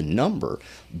 that is the number,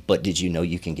 but did you know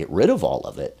you can get rid of all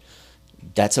of it?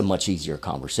 That's a much easier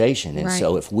conversation. And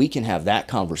so if we can have that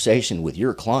conversation with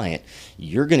your client,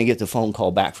 you're going to get the phone call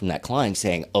back from that client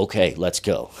saying, okay, let's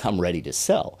go. I'm ready to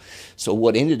sell. So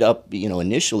what ended up,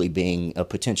 initially being a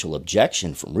potential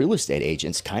objection from real estate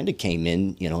agents kind of came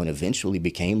in, and eventually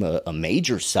became a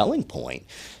major selling point,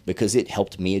 because it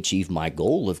helped me achieve my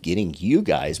goal of getting you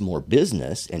guys more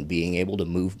business and being able to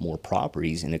move more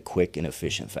properties in a quick and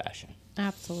efficient fashion.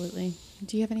 Absolutely.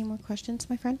 Do you have any more questions,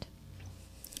 my friend?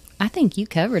 I think you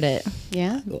covered it.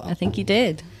 Yeah? I think you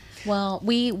did. Well,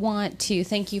 we want to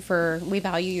thank you we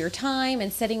value your time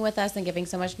and sitting with us and giving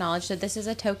so much knowledge. So this is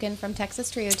a token from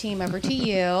Texas Trio Team over to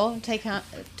you. Take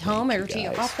home over to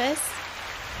your office.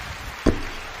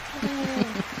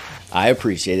 I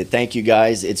appreciate it. Thank you,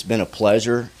 guys. It's been a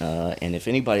pleasure. And if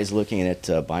anybody's looking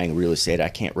at buying real estate, I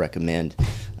can't recommend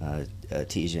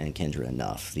Tesia and Kindra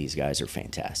enough. These guys are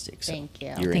fantastic. So thank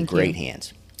you. You're in great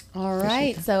hands. All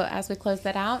right. So as we close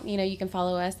that out, you can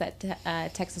follow us at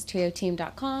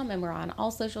TexasTrioTeam.com, and we're on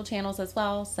all social channels as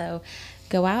well. So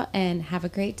go out and have a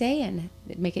great day and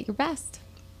make it your best.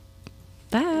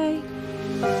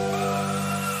 Bye.